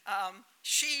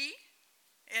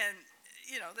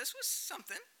this was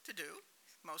something to do.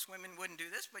 Most women wouldn't do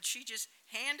this, but she just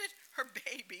handed her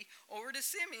baby over to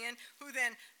Simeon, who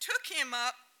then took him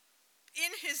up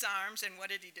in his arms, and what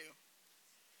did he do?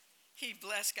 He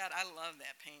blessed God. I love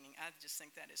that painting. I just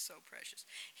think that is so precious.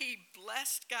 He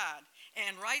blessed God.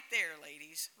 And right there,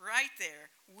 ladies, right there,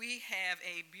 we have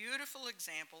a beautiful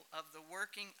example of the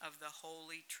working of the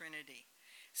Holy Trinity.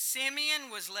 Simeon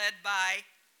was led by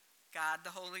God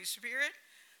the Holy Spirit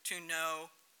to know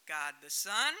God the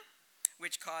Son,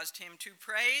 which caused him to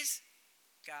praise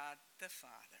God the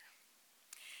Father.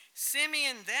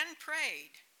 Simeon then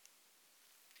prayed.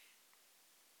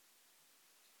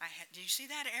 Did you see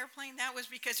that airplane? That was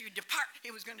because he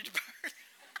was going to depart.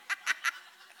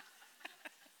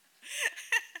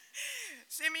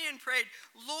 Simeon prayed,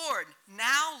 Lord,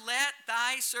 now let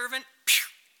thy servant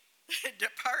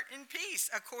depart in peace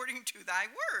according to thy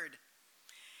word.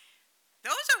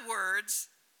 Those are words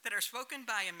that are spoken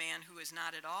by a man who is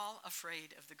not at all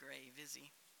afraid of the grave, is he?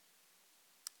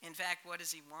 In fact, what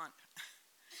does he want?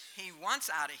 He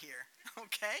wants out of here,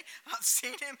 okay? I've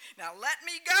seen him. Now let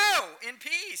me go in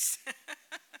peace.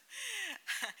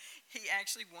 He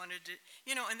actually wanted to,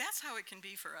 and that's how it can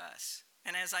be for us.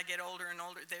 And as I get older and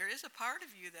older, there is a part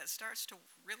of you that starts to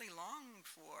really long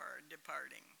for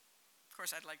departing. Of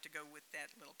course, I'd like to go with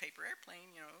that little paper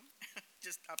airplane,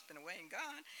 just up and away and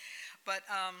gone. But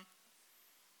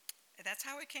that's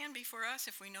how it can be for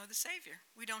us if we know the Savior.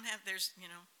 There's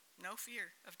no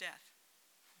fear of death.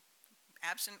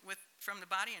 Absent from the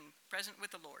body and present with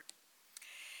the Lord.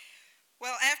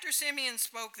 Well, after Simeon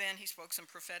spoke then, he spoke some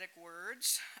prophetic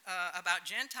words about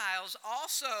Gentiles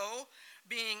also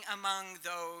being among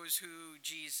those who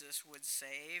Jesus would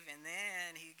save. And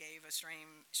then he gave a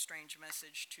strange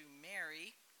message to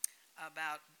Mary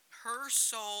about her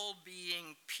soul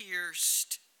being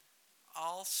pierced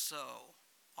also.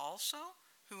 Also?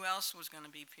 Who else was going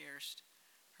to be pierced?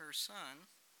 Her son.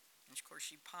 And of course,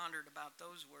 she pondered about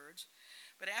those words.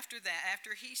 But after that,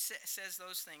 after he says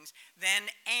those things, then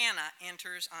Anna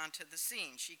enters onto the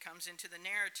scene. She comes into the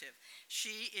narrative.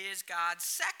 She is God's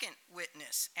second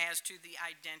witness as to the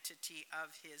identity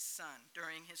of his son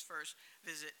during his first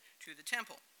visit to the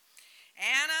temple.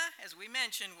 Anna, as we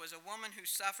mentioned, was a woman who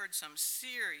suffered some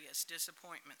serious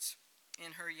disappointments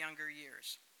in her younger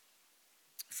years.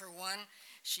 For one,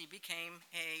 she became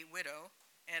a widow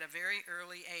at a very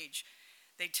early age.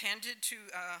 The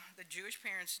Jewish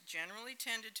parents generally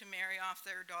tended to marry off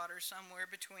their daughters somewhere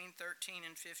between 13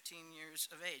 and 15 years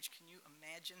of age. Can you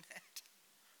imagine that?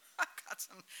 I've got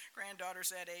some granddaughters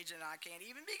that age, and I can't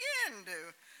even begin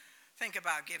to think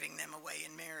about giving them away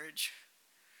in marriage.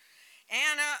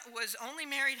 Anna was only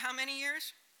married how many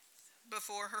years?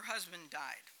 Before her husband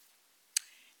died.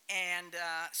 And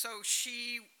so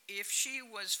if she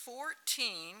was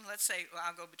 14, let's say,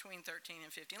 I'll go between 13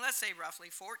 and 15, let's say roughly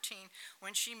 14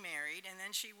 when she married, and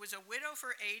then she was a widow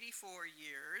for 84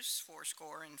 years,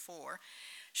 84.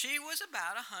 She was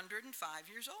about 105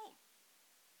 years old.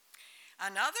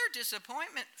 Another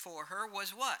disappointment for her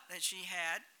was what? That she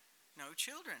had no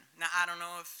children. Now, I don't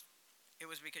know if it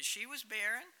was because she was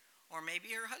barren, or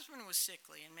maybe her husband was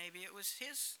sickly, and maybe it was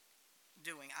his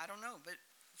doing. I don't know, but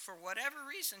for whatever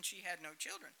reason, she had no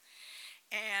children.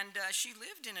 And she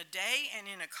lived in a day and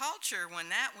in a culture when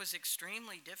that was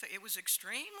extremely difficult. It was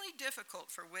extremely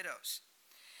difficult for widows.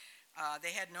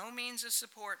 They had no means of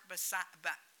support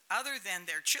other than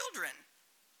their children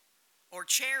or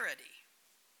charity.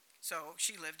 So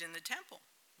she lived in the temple,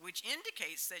 which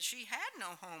indicates that she had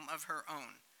no home of her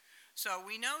own. So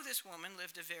we know this woman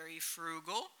lived a very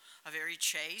frugal, a very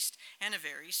chaste, and a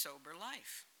very sober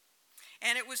life.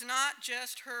 And it was not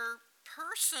just her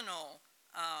personal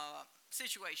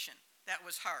situation that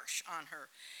was harsh on her.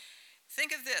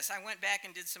 Think of this. I went back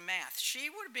and did some math. She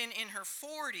would have been in her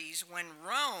 40s when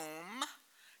Rome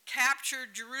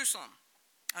captured Jerusalem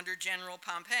under General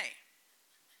Pompey.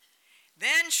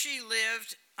 Then she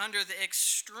lived under the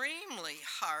extremely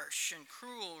harsh and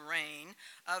cruel reign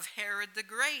of Herod the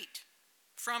Great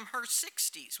from her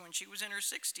 60s, when she was in her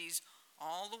 60s,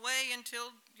 all the way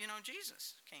until,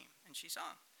 Jesus came and she saw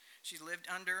him. She lived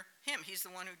under him. He's the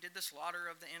one who did the slaughter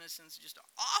of the innocents, just an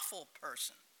awful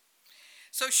person.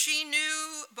 So she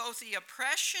knew both the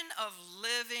oppression of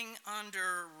living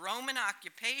under Roman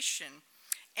occupation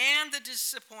and the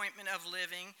disappointment of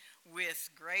living with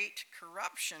great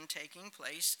corruption taking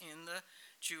place in the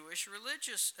Jewish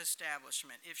religious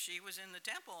establishment. If she was in the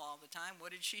temple all the time,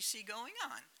 what did she see going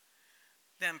on?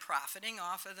 Them profiting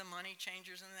off of the money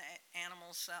changers and the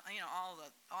animals,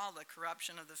 all the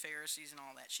corruption of the Pharisees and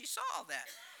all that. She saw all that.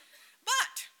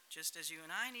 But, just as you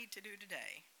and I need to do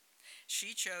today,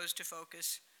 she chose to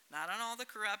focus not on all the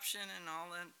corruption and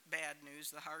all the bad news,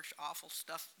 the harsh, awful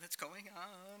stuff that's going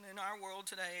on in our world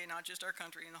today, not just our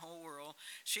country, in the whole world.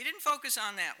 She didn't focus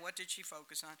on that. What did she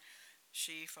focus on?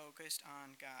 She focused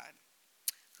on God,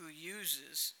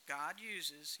 God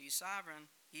uses, he's sovereign,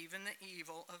 even the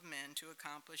evil of men to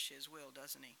accomplish his will,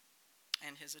 doesn't he?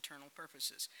 And his eternal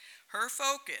purposes. Her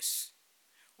focus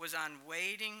was on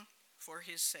waiting for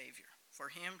his Savior, for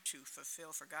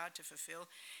God to fulfill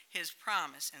his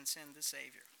promise and send the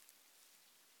Savior.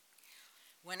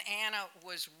 When Anna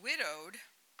was widowed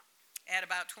at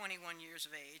about 21 years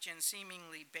of age and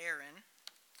seemingly barren,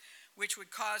 which would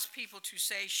cause people to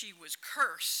say she was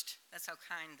cursed, that's how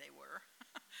kind they were,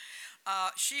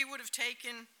 she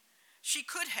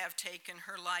could have taken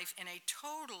her life in a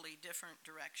totally different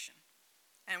direction,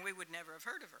 and we would never have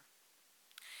heard of her.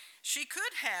 She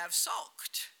could have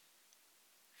sulked.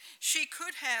 She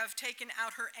could have taken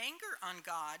out her anger on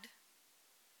God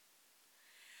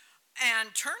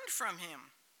and turned from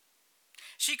him.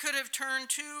 She could have turned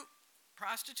to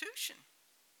prostitution.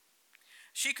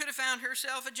 She could have found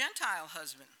herself a Gentile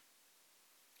husband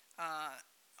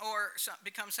or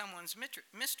become someone's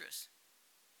mistress.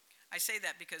 I say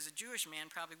that because a Jewish man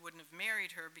probably wouldn't have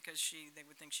married her because they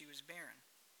would think she was barren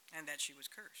and that she was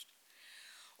cursed.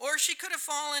 Or she could have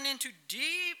fallen into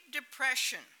deep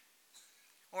depression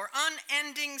or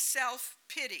unending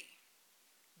self-pity,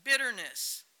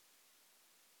 bitterness,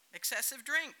 excessive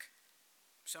drink,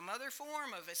 some other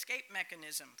form of escape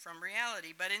mechanism from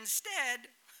reality. But instead,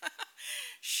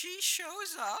 she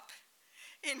shows up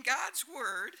in God's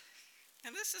Word,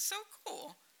 and this is so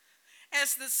cool,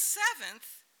 as the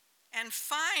seventh and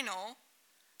final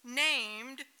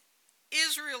named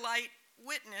Israelite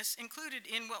witness included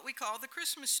in what we call the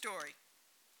Christmas story.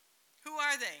 Who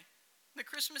are they? The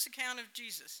Christmas account of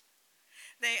Jesus.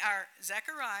 They are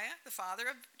Zechariah, the father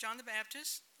of John the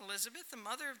Baptist, Elizabeth, the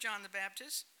mother of John the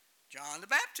Baptist,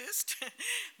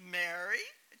 Mary,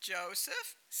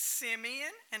 Joseph,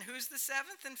 Simeon, and who's the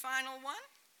seventh and final one?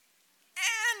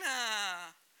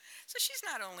 Anna. So she's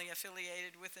not only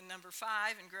affiliated with the number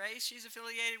 5 in grace, she's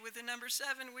affiliated with the number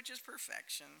 7, which is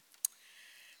perfection.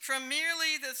 From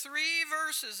merely the 3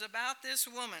 verses about this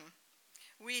woman,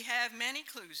 we have many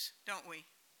clues, don't we,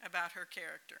 about her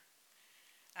character.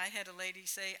 I had a lady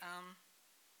say,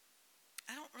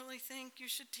 I don't really think you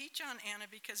should teach on Anna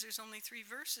because there's only 3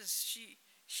 verses.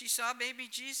 She saw baby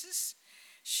Jesus,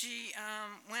 she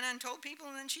went and told people,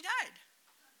 and then she died.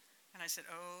 And I said,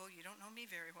 oh, you don't know me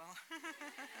very well.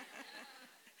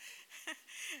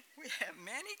 We have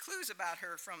many clues about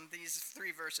her from these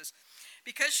 3 verses.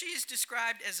 Because she is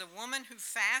described as a woman who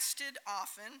fasted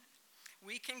often,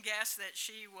 we can guess that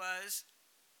she was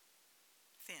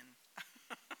thin.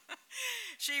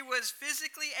 She was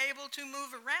physically able to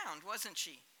move around, wasn't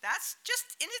she? That's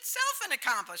just in itself an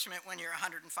accomplishment when you're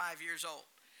 105 years old.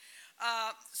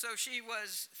 So she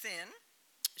was thin.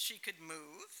 She could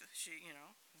move. She,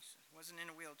 wasn't in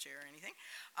a wheelchair or anything.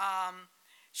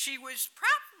 She was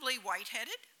probably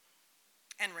white-headed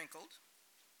and wrinkled.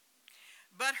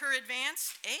 But her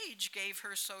advanced age gave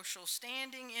her social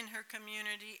standing in her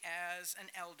community as an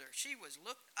elder. She was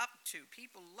looked up to.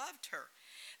 People loved her.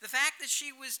 The fact that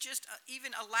she was just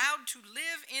even allowed to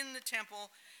live in the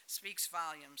temple speaks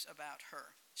volumes about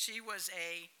her. She was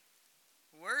a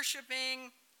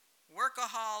worshiping,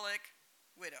 workaholic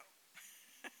widow.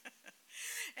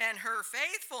 And her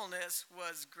faithfulness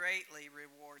was greatly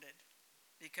rewarded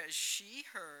because she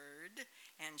heard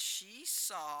and she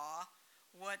saw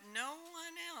what no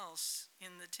one else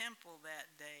in the temple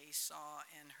that day saw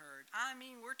and heard. I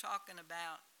mean, we're talking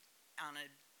about on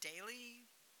a daily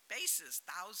basis,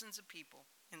 thousands of people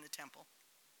in the temple.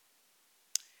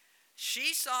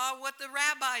 She saw what the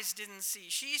rabbis didn't see.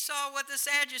 She saw what the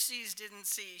Sadducees didn't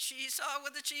see. She saw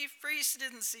what the chief priests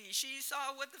didn't see. She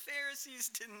saw what the Pharisees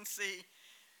didn't see.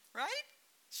 Right?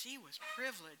 She was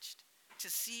privileged to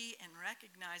see and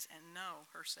recognize and know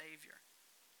her Savior.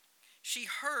 She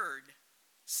heard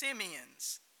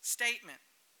Simeon's statement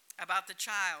about the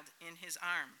child in his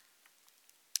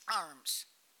arms.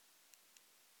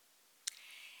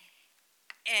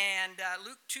 And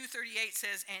Luke 2:38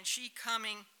 says, and she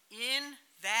coming in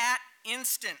that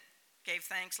instant gave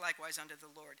thanks likewise unto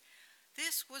the Lord.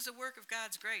 This was a work of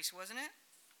God's grace, wasn't it?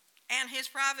 And his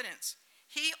providence.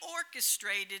 He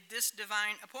orchestrated this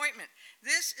divine appointment.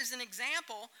 This is an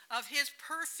example of his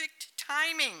perfect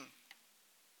timing.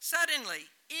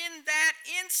 Suddenly, in that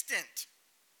instant,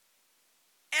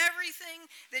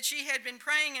 everything that she had been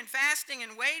praying and fasting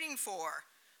and waiting for,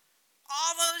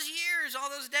 all those years, all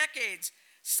those decades,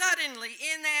 suddenly,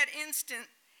 in that instant,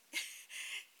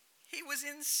 he was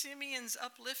in Simeon's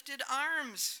uplifted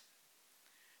arms.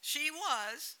 She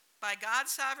was, by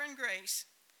God's sovereign grace,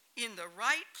 in the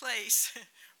right place,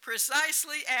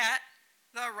 precisely at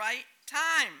the right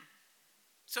time,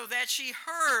 so that she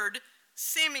heard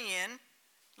Simeon,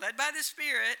 led by the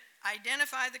Spirit,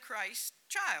 identify the Christ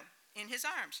child in his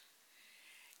arms.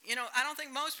 You know, I don't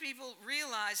think most people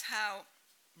realize how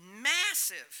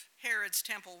massive Herod's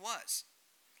temple was.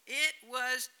 It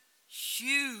was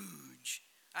huge.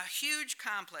 A huge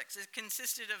complex. It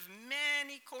consisted of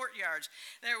many courtyards.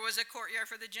 There was a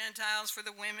courtyard for the Gentiles, for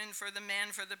the women, for the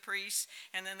men, for the priests,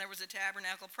 and then there was the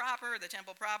tabernacle proper, the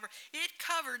temple proper. It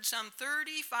covered some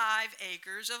 35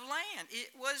 acres of land.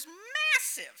 It was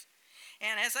massive.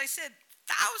 And as I said,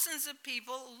 thousands of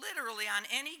people, literally on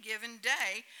any given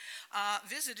day,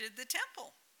 visited the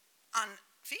temple. On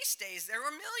feast days, there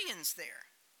were millions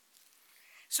there.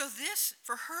 So this,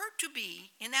 for her to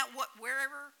be in that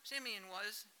wherever Simeon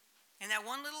was, in that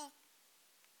one little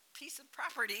piece of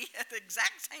property at the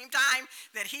exact same time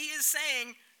that he is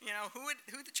saying, you know, who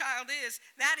the child is,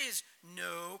 that is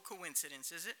no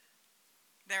coincidence, is it?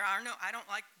 I don't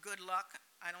like good luck.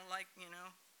 I don't like, you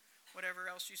know, whatever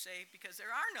else you say, because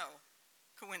there are no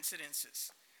coincidences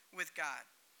with God.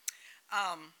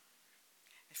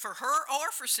 For her or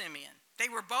for Simeon, they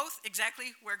were both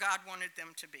exactly where God wanted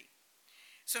them to be.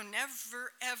 So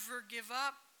never, ever give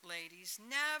up, ladies.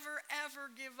 Never, ever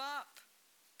give up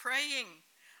praying.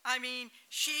 I mean,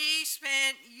 she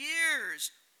spent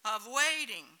years of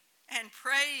waiting and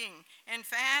praying and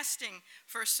fasting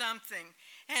for something.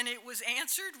 And it was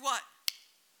answered what?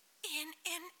 In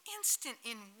an instant,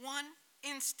 in one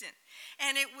instant.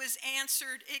 And it was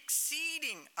answered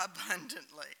exceeding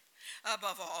abundantly,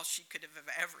 above all she could have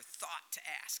ever thought to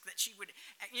ask. That she would,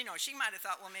 you know, she might have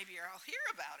thought, well, maybe I'll hear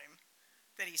about him,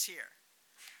 that he's here.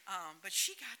 But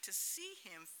she got to see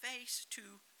him face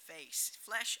to face,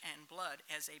 flesh and blood,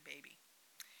 as a baby.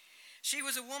 She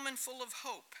was a woman full of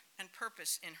hope and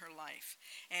purpose in her life,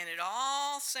 and it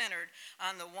all centered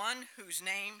on the one whose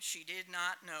name she did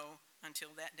not know until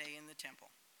that day in the temple.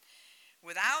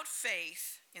 Without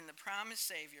faith in the promised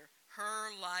Savior, her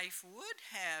life would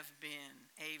have been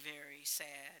a very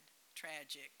sad,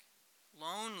 tragic,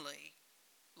 lonely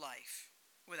life,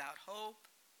 without hope.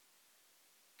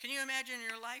 Can you imagine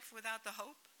your life without the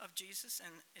hope of Jesus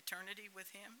and eternity with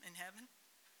him in heaven?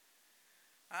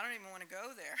 I don't even want to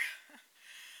go there.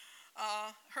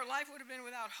 Her life would have been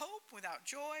without hope, without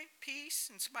joy, peace,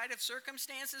 in spite of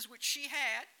circumstances which she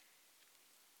had,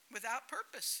 without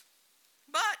purpose.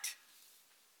 But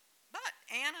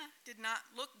Anna did not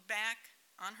look back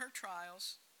on her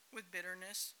trials with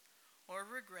bitterness or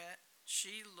regret.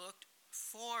 She looked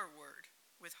forward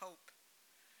with hope.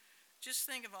 Just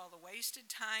think of all the wasted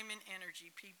time and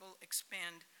energy people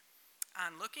expend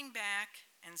on looking back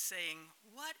and saying,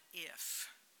 what if?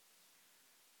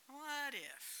 What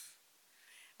if?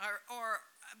 Or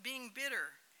being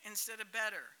bitter instead of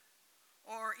better.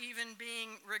 Or even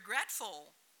being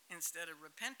regretful instead of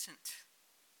repentant.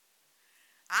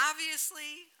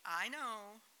 Obviously, I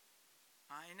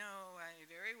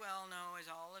very well know,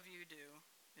 as all of you do,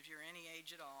 if you're any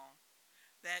age at all,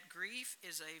 that grief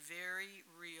is a very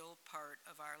real part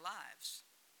of our lives.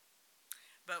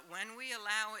 But when we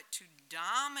allow it to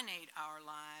dominate our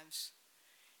lives,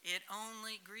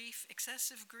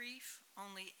 excessive grief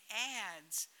only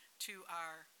adds to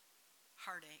our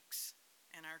heartaches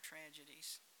and our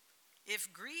tragedies.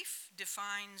 If grief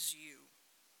defines you,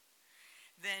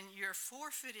 then you're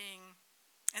forfeiting.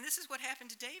 And this is what happened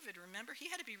to David, remember? He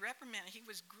had to be reprimanded. He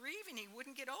was grieving. He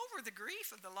wouldn't get over the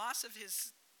grief of the loss of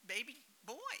his baby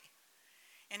boy.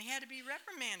 And he had to be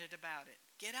reprimanded about it.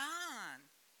 Get on.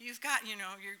 You've got,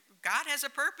 God has a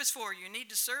purpose for you. You need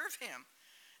to serve him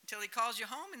until he calls you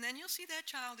home, and then you'll see that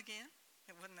child again.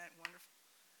 Wasn't that wonderful?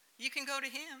 You can go to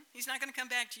him. He's not going to come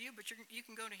back to you, but you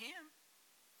can go to him.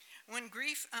 When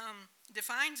grief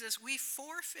defines us, we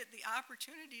forfeit the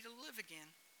opportunity to live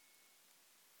again.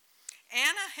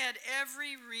 Anna had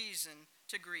every reason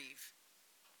to grieve,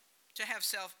 to have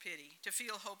self-pity, to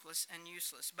feel hopeless and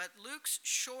useless. But Luke's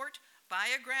short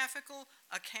biographical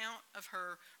account of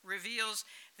her reveals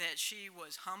that she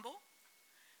was humble,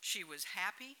 she was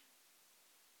happy,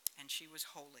 and she was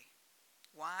holy.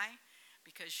 Why?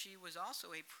 Because she was also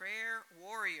a prayer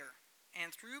warrior.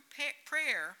 And through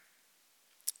prayer,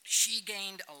 She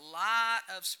gained a lot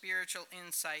of spiritual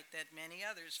insight that many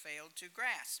others failed to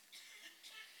grasp.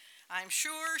 I'm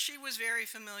sure she was very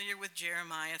familiar with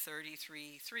Jeremiah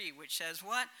 33:3, which says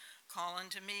what? Call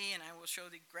unto me, and I will show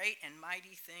thee great and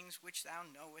mighty things which thou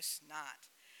knowest not.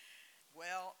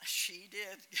 Well, she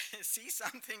did see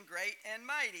something great and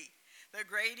mighty. The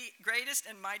greatest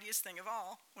and mightiest thing of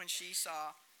all, when she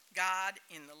saw God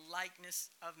in the likeness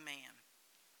of man.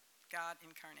 God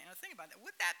incarnate. Now think about that.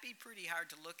 Would that be pretty hard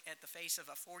to look at the face of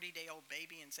a 40-day-old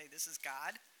baby and say, this is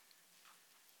God?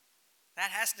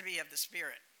 That has to be of the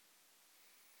Spirit.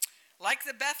 Like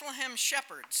the Bethlehem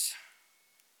shepherds,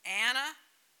 Anna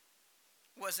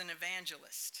was an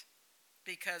evangelist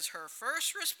because her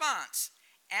first response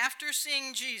after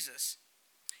seeing Jesus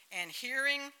and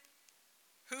hearing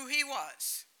who he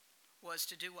was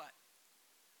to do what?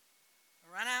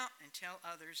 Run out and tell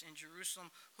others in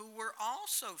Jerusalem who were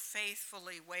also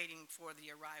faithfully waiting for the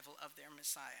arrival of their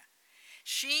Messiah.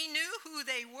 She knew who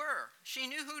they were. She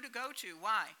knew who to go to.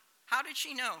 Why? How did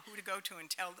she know who to go to and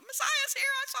tell them, Messiah's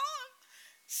here, I saw him?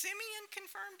 Simeon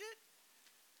confirmed it.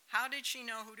 How did she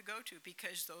know who to go to?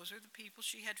 Because those are the people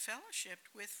she had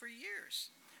fellowshiped with for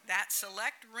years. That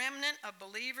select remnant of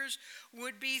believers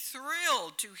would be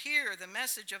thrilled to hear the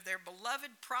message of their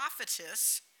beloved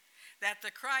prophetess that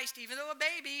the Christ, even though a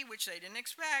baby, which they didn't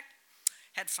expect,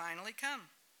 had finally come.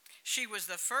 She was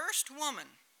the first woman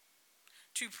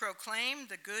to proclaim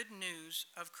the good news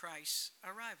of Christ's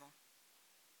arrival.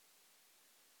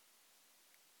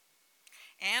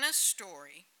 Anna's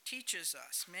story teaches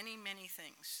us many, many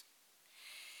things,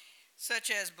 such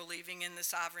as believing in the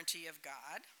sovereignty of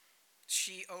God.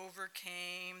 She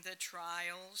overcame the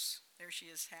trials. There she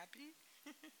is, happy.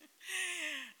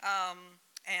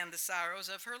 And the sorrows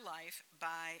of her life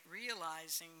by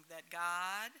realizing that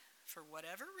God, for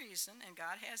whatever reason, and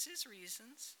God has his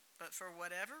reasons, but for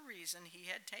whatever reason, he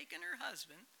had taken her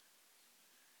husband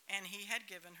and he had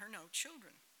given her no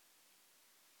children.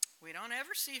 We don't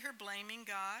ever see her blaming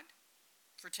God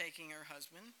for taking her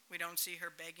husband. We don't see her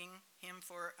begging him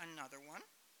for another one.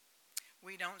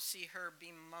 We don't see her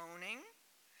bemoaning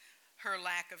her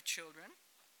lack of children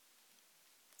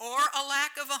or a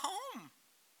lack of a home.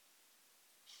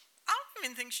 I don't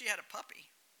even think she had a puppy.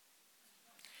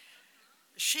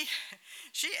 She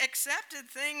accepted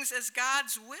things as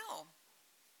God's will,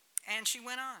 and she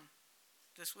went on.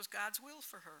 This was God's will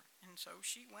for her, and so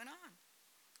she went on.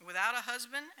 Without a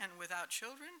husband and without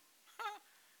children,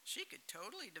 she could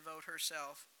totally devote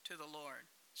herself to the Lord.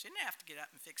 She didn't have to get up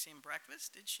and fix him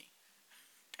breakfast, did she?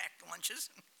 Pack lunches.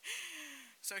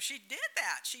 So she did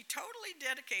that. She totally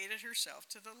dedicated herself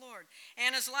to the Lord.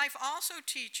 Anna's life also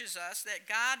teaches us that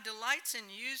God delights in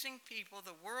using people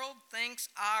the world thinks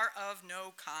are of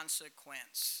no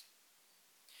consequence.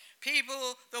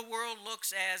 People the world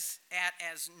looks at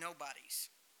as nobodies.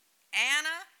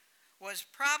 Anna was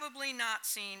probably not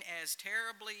seen as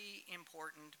terribly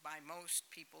important by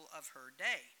most people of her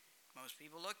day. Most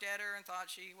people looked at her and thought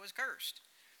she was cursed.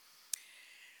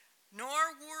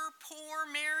 Nor were poor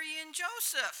Mary and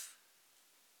Joseph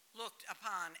looked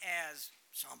upon as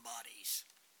somebodies,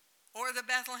 or the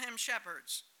Bethlehem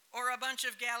shepherds, or a bunch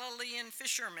of Galilean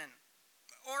fishermen,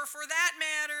 or for that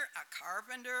matter, a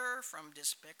carpenter from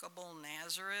despicable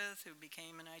Nazareth who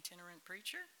became an itinerant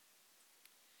preacher.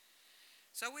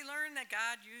 So we learn that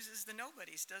God uses the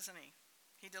nobodies, doesn't he?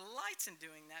 He delights in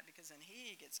doing that because then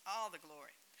he gets all the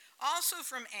glory. Also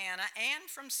from Anna and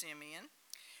from Simeon,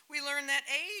 we learn that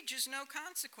age is no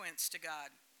consequence to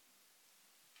God.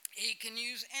 He can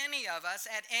use any of us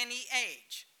at any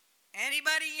age.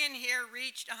 Anybody in here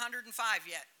reached 105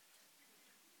 yet?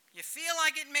 You feel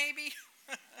like it maybe?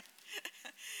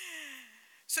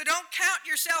 So don't count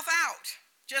yourself out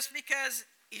just because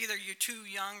either you're too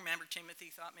young. Remember,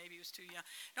 Timothy thought maybe he was too young.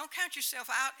 Don't count yourself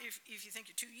out if you think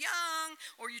you're too young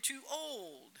or you're too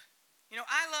old. You know,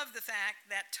 I love the fact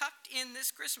that tucked in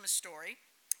this Christmas story,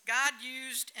 God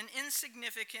used an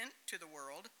insignificant to the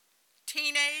world,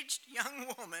 teenaged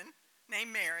young woman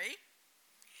named Mary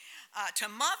to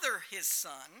mother his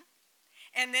son,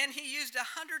 and then he used a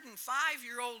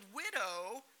 105-year-old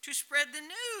widow to spread the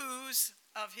news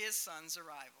of his son's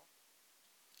arrival.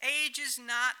 Age is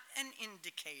not an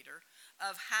indicator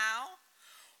of how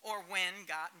or when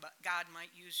God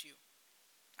might use you.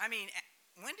 I mean,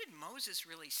 when did Moses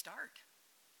really start?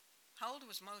 How old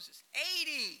was Moses?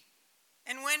 80.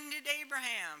 And when did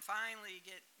Abraham finally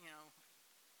get,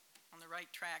 on the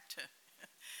right track to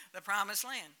the promised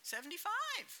land? 75.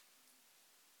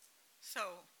 So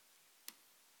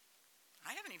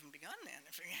I haven't even begun then,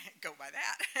 if we go by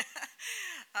that.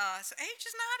 So age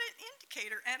is not an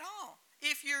indicator at all.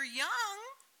 If you're young,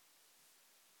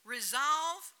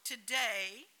 Resolve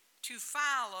today to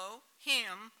follow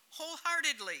him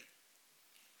wholeheartedly.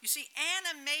 You see,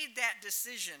 Anna made that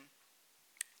decision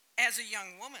as a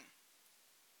young woman.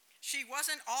 She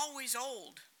wasn't always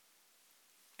old.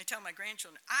 I tell my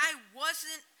grandchildren, I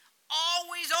wasn't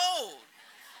always old.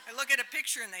 I look at a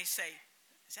picture and they say,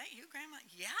 is that you, Grandma?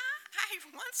 Yeah, I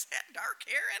once had dark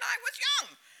hair and I was young.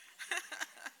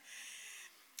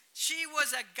 She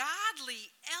was a godly,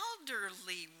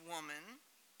 elderly woman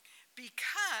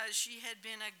because she had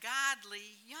been a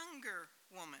godly, younger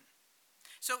woman.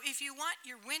 So if you want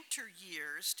your winter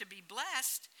years to be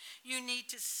blessed, you need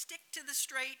to stick to the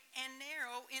straight and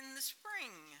narrow in the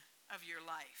spring of your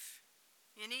life.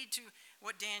 You need to,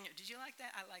 what Daniel, did you like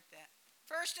that? I like that.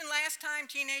 First and last time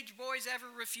teenage boys ever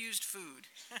refused food.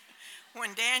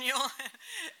 When Daniel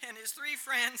and his 3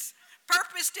 friends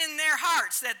purposed in their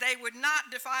hearts that they would not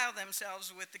defile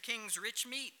themselves with the king's rich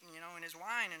meat, and his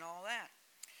wine and all that.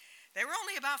 They were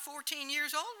only about 14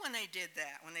 years old when they did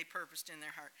that, when they purposed in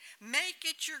their heart. Make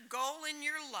it your goal in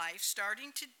your life,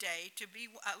 starting today, to be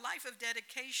a life of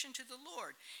dedication to the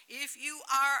Lord. If you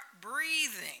are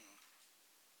breathing,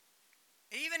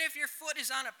 even if your foot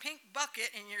is on a pink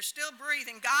bucket and you're still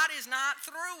breathing, God is not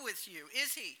through with you,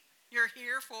 is he? You're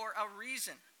here for a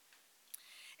reason.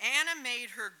 Anna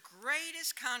made her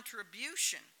greatest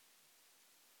contribution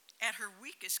at her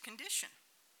weakest condition.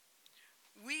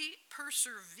 We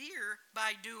persevere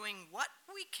by doing what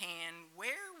we can,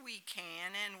 where we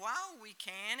can, and while we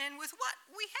can, and with what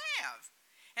we have.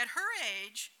 At her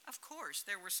age, of course,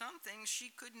 there were some things she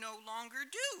could no longer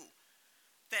do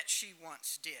that she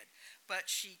once did, but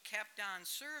she kept on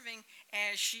serving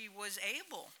as she was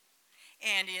able.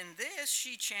 And in this,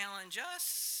 she challenges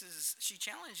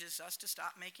us to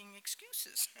stop making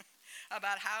excuses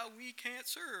about how we can't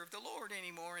serve the Lord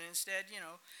anymore. And instead,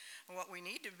 what we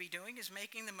need to be doing is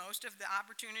making the most of the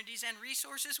opportunities and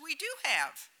resources we do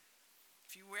have.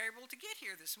 If you were able to get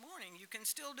here this morning, you can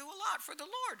still do a lot for the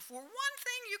Lord. For one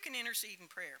thing, you can intercede in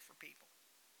prayer for people.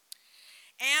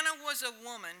 Anna was a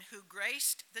woman who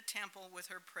graced the temple with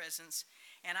her presence,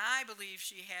 and I believe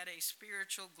she had a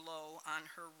spiritual glow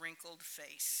on her wrinkled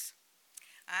face.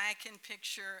 I can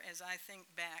picture, as I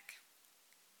think back,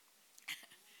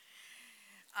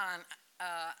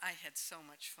 I had so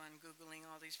much fun Googling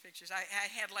all these pictures. I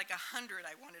had like 100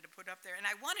 I wanted to put up there, and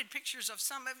I wanted pictures of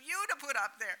some of you to put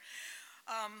up there.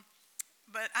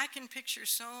 But I can picture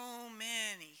so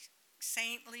many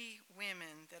saintly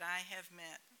women that I have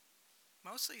met,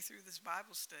 mostly through this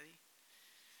Bible study,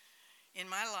 in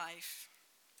my life,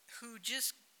 who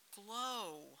just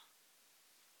glow.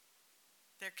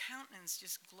 Their countenance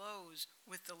just glows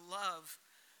with the love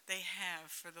they have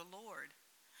for the Lord.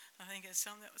 I think it's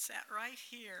some that sat right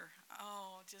here.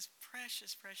 Oh, just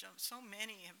precious, precious. So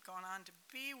many have gone on to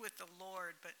be with the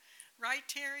Lord. But, right,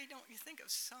 Terry? Don't you think of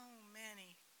so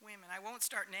many women? I won't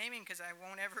start naming because I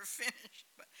won't ever finish.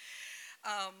 But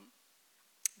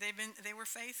they were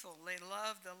faithful. They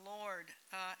loved the Lord.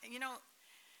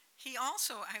 He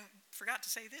also, I forgot to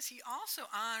say this, he also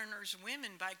honors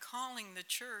women by calling the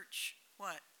church,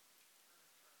 what?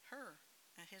 Her,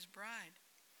 his bride.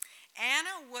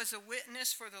 Anna was a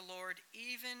witness for the Lord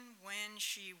even when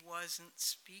she wasn't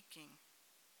speaking.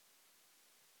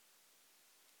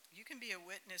 You can be a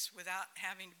witness without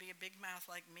having to be a big mouth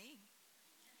like me.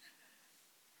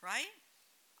 Right?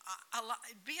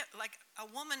 Be like a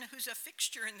woman who's a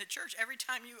fixture in the church. Every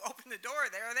time you open the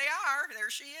door, there they are. There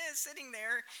she is, sitting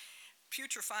there,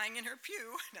 putrefying in her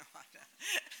pew. No,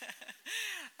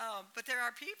 but there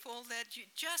are people that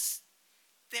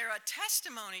they're a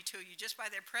testimony to you just by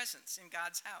their presence in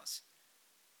God's house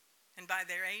and by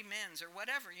their amens or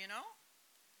whatever,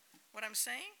 what I'm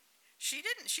saying? She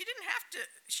didn't have to,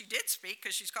 she did speak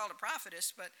because she's called a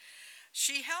prophetess, but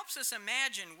she helps us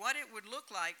imagine what it would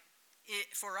look like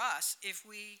for us if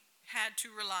we had to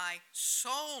rely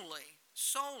solely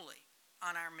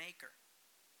on our Maker.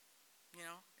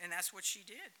 And that's what she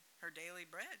did. Her daily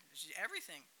bread,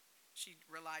 everything. She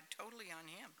relied totally on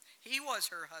him. He was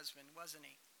her husband, wasn't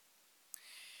he?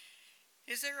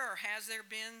 Is there or has there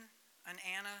been an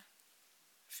Anna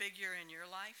figure in your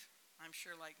life? I'm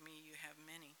sure like me you have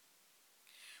many.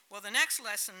 Well, the next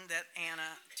lesson that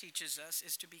Anna teaches us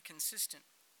is to be consistent.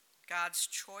 God's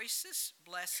choicest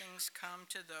blessings come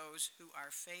to those who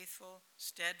are faithful,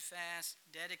 steadfast,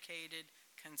 dedicated,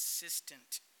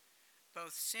 consistent.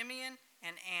 Both Simeon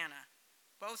and Anna,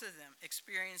 both of them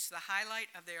experienced the highlight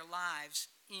of their lives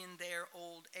in their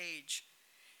old age.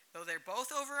 Though they're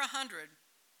both over 100,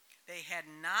 they had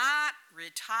not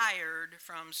retired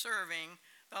from serving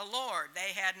the Lord.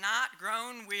 They had not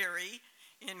grown weary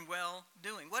in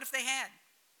well-doing. What if they had?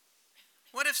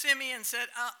 What if Simeon said,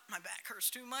 oh, my back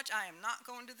hurts too much. I am not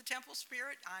going to the temple,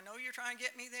 Spirit. I know you're trying to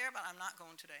get me there, but I'm not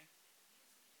going today.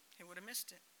 He would have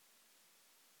missed it.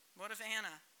 What if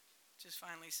Anna just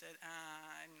finally said,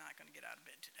 I'm not going to get out of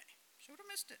bed today? She would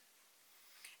have missed it.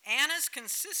 Anna's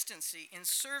consistency in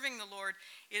serving the Lord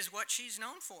is what she's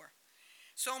known for.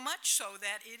 So much so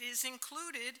that it is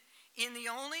included in the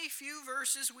only few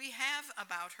verses we have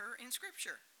about her in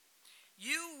Scripture.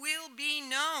 You will be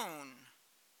known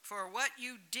for what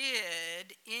you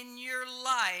did in your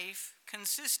life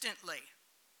consistently.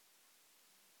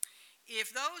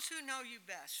 If those who know you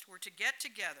best were to get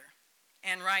together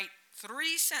and write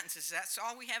 3 sentences, that's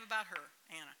all we have about her,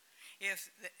 Anna. If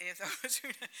those who,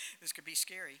 this could be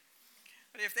scary,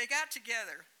 but if they got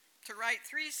together to write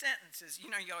 3 sentences,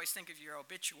 you always think of your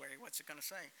obituary, what's it going to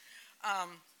say,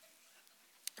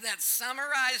 that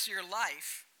summarize your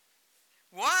life,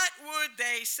 what would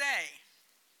they say?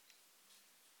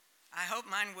 I hope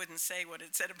mine wouldn't say what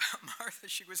it said about Martha.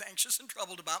 She was anxious and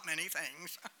troubled about many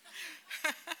things.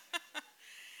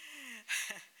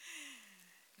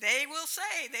 They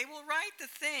will write the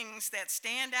things that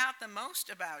stand out the most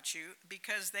about you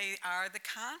because they are the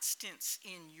constants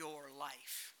in your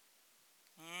life.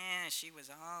 Yeah, she was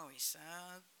always so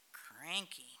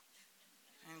cranky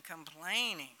and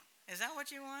complaining. Is that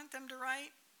what you want them to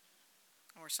write?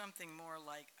 Or something more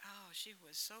like, oh, she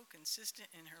was so consistent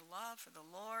in her love for the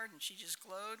Lord, and she just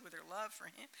glowed with her love for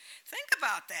him. Think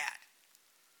about that.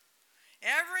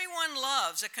 Everyone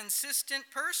loves a consistent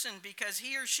person because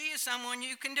he or she is someone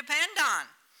you can depend on.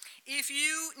 If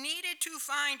you needed to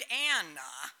find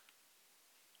Anna,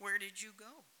 where did you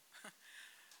go?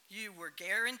 You were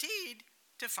guaranteed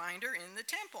to find her in the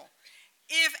temple.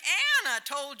 If Anna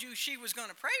told you she was going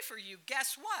to pray for you,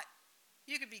 guess what?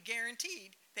 You could be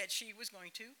guaranteed that she was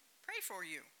going to pray for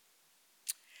you.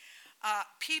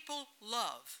 People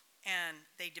love and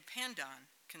they depend on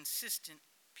consistent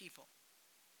people.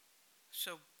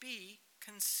 So be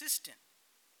consistent,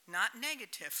 not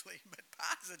negatively, but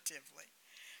positively.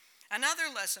 Another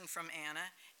lesson from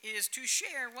Anna is to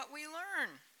share what we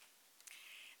learn.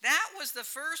 That was the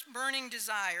first burning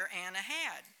desire Anna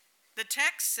had. The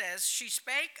text says she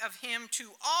spake of him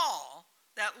to all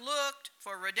that looked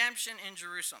for redemption in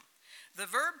Jerusalem. The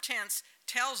verb tense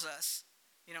tells us,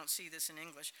 you don't see this in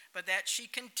English, but that she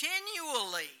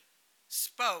continually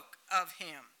spoke of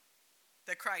him,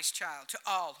 the Christ child, to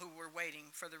all who were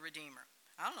waiting for the Redeemer.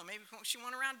 I don't know, maybe she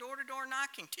went around door to door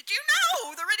knocking. Did you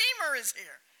know the Redeemer is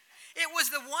here? It was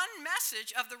the one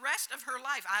message of the rest of her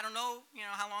life. I don't know,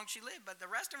 how long she lived, but the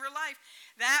rest of her life,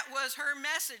 that was her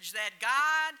message, that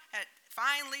God had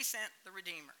finally sent the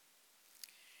Redeemer,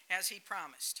 as he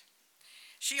promised.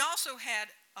 She also had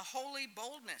a holy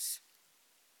boldness.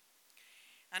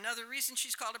 Another reason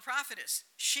she's called a prophetess.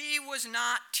 She was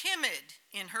not timid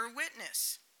in her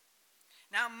witness.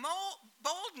 Now,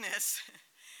 boldness,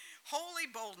 holy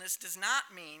boldness does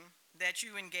not mean that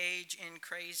you engage in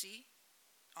crazy,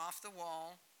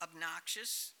 off-the-wall,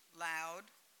 obnoxious,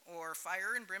 loud, or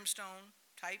fire and brimstone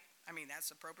type.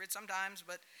 That's appropriate sometimes,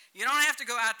 but you don't have to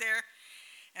go out there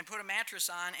and put a mattress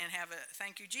on and have a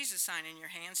thank you Jesus sign in your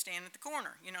hand, stand at the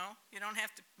corner, You don't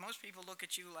have to, most people look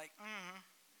at you like,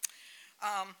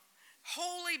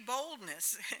 Holy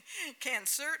boldness can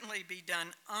certainly be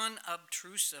done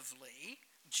unobtrusively,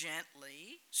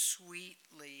 gently,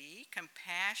 sweetly,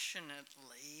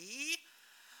 compassionately,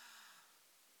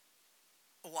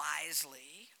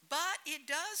 wisely, but it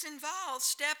does involve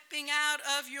stepping out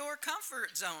of your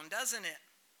comfort zone, doesn't it?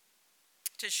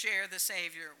 To share the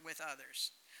Savior with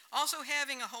others. Also,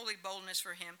 having a holy boldness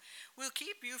for him will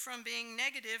keep you from being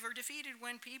negative or defeated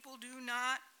when people do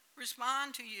not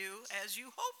respond to you as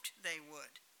you hoped they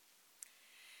would.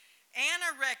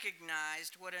 Anna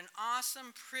recognized what an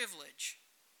awesome privilege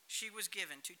she was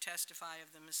given to testify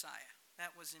of the Messiah.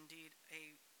 That was indeed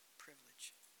a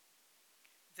privilege.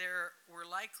 There were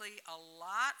likely a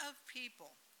lot of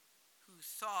people who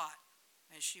thought,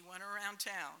 as she went around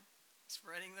town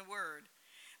spreading the word,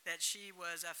 that she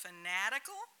was a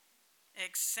fanatical,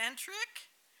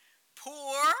 eccentric,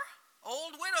 poor,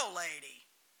 old widow lady,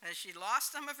 as she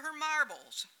lost some of her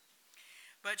marbles.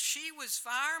 But she was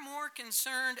far more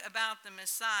concerned about the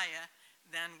Messiah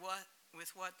than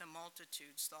with what the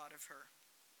multitudes thought of her.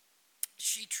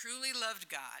 She truly loved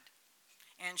God,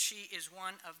 and she is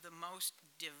one of the most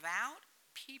devout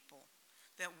people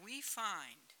that we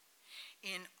find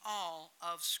in all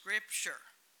of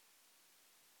Scripture.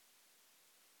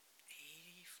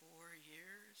 84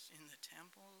 years in the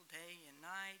temple, day and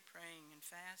night, praying and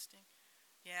fasting.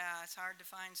 Yeah, it's hard to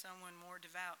find someone more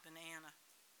devout than Anna.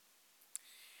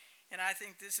 And I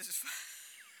think this is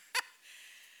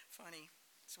funny.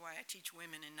 That's why I teach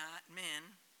women and not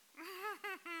men.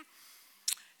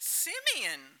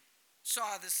 Simeon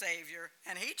saw the Savior,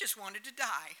 and he just wanted to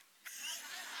die.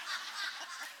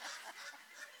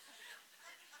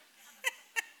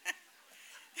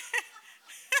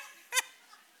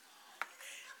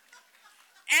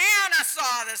 Anna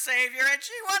saw the Savior, and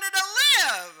she wanted to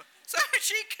live so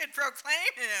she could proclaim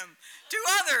him to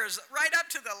others right up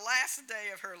to the last day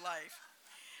of her life.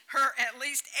 Her at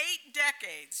least 8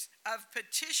 decades of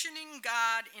petitioning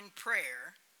God in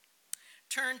prayer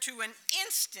turned to an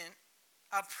instant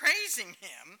of praising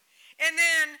him, and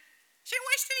then she didn't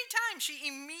waste any time. She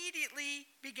immediately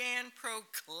began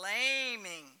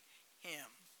proclaiming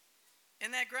him.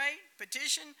 Isn't that great?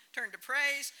 Petition, turned to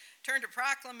praise, turned to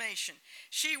proclamation.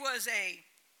 She was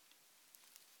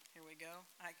here we go.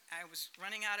 I was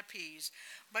running out of peas.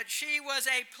 But she was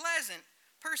a pleasant,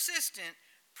 persistent,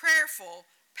 prayerful,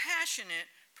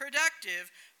 passionate, productive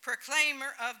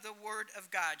proclaimer of the word of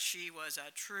God. She was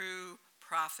a true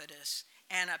prophetess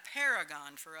and a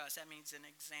paragon for us. That means an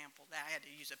example. I had to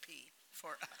use a P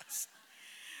for us.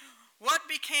 What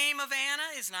became of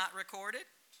Anna is not recorded.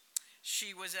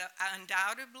 She was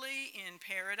undoubtedly in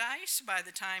paradise by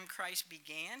the time Christ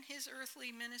began his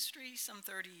earthly ministry some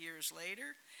 30 years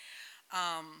later.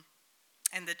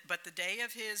 But the day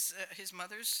of his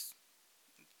mother's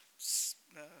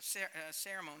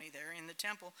ceremony there in the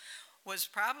temple was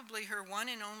probably her one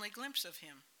and only glimpse of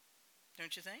him.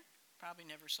 Don't you think? Probably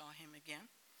never saw him again.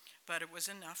 But it was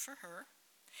enough for her.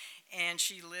 And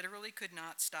she literally could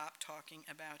not stop talking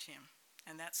about him.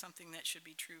 And that's something that should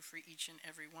be true for each and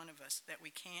every one of us, that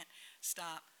we can't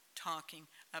stop talking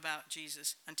about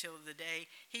Jesus until the day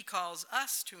he calls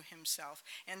us to himself.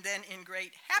 And then in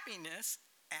great happiness,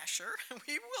 Asher,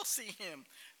 we will see him,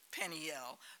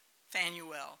 Peniel,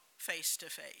 Phanuel, face to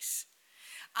face.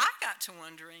 I got to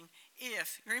wondering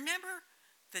if, remember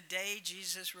the day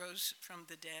Jesus rose from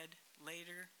the dead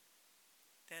later?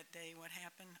 That day, what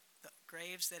happened? The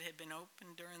graves that had been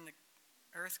opened during the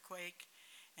earthquake,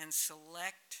 and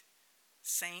select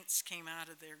saints came out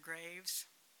of their graves.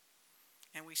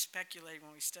 And we speculated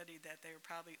when we studied that they were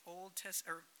probably Old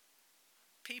Testament, or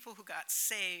people who got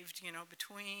saved,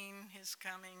 between his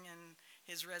coming and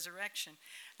his resurrection.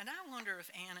 And I wonder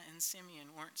if Anna and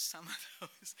Simeon weren't some of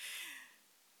those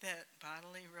that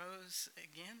bodily rose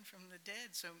again from the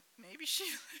dead. So maybe she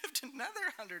lived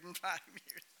another 105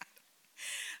 years.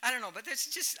 I don't know, but there's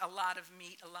just a lot of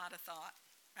meat, a lot of thought,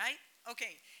 right?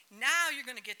 Okay, now you're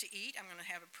going to get to eat. I'm going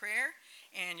to have a prayer,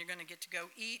 and you're going to get to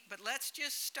go eat. But let's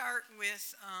just start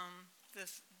with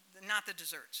not the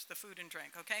desserts, the food and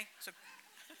drink, okay? So,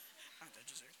 not the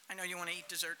dessert. I know you want to eat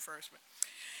dessert first. But.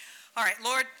 All right,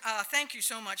 Lord, thank you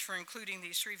so much for including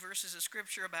these 3 verses of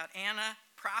Scripture about Anna,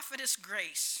 Prophetess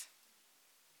Grace,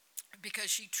 because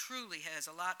she truly has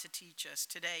a lot to teach us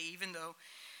today, even though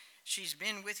she's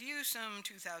been with you some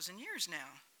 2,000 years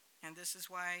now. And this is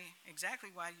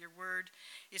exactly why your word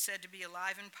is said to be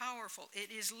alive and powerful. It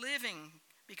is living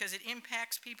because it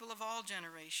impacts people of all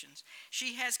generations.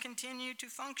 She has continued to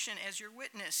function as your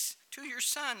witness to your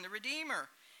Son, the Redeemer,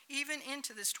 even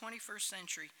into this 21st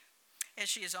century, as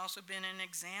she has also been an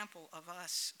example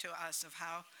to us of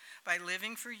how, by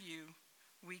living for you,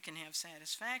 we can have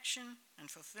satisfaction and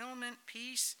fulfillment,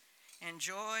 peace and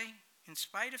joy in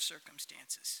spite of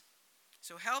circumstances.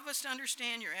 So help us to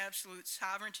understand your absolute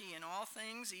sovereignty in all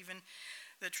things, even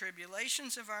the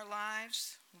tribulations of our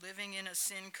lives, living in a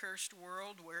sin-cursed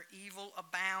world where evil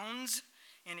abounds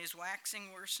and is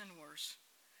waxing worse and worse.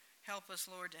 Help us,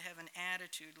 Lord, to have an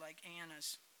attitude like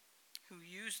Anna's, who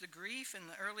used the grief and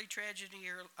the early tragedy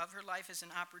of her life as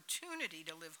an opportunity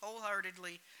to live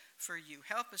wholeheartedly for you.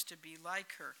 Help us to be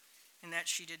like her in that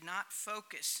she did not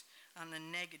focus on the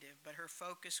negative, but her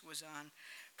focus was on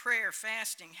prayer,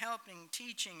 fasting, helping,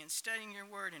 teaching, and studying your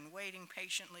word, and waiting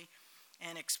patiently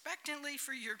and expectantly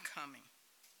for your coming.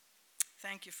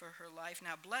 Thank you for her life.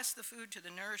 Now bless the food to the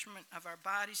nourishment of our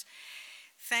bodies.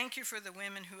 Thank you for the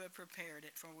women who have prepared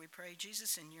it. For we pray,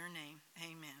 Jesus, in your name.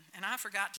 Amen. And I forgot to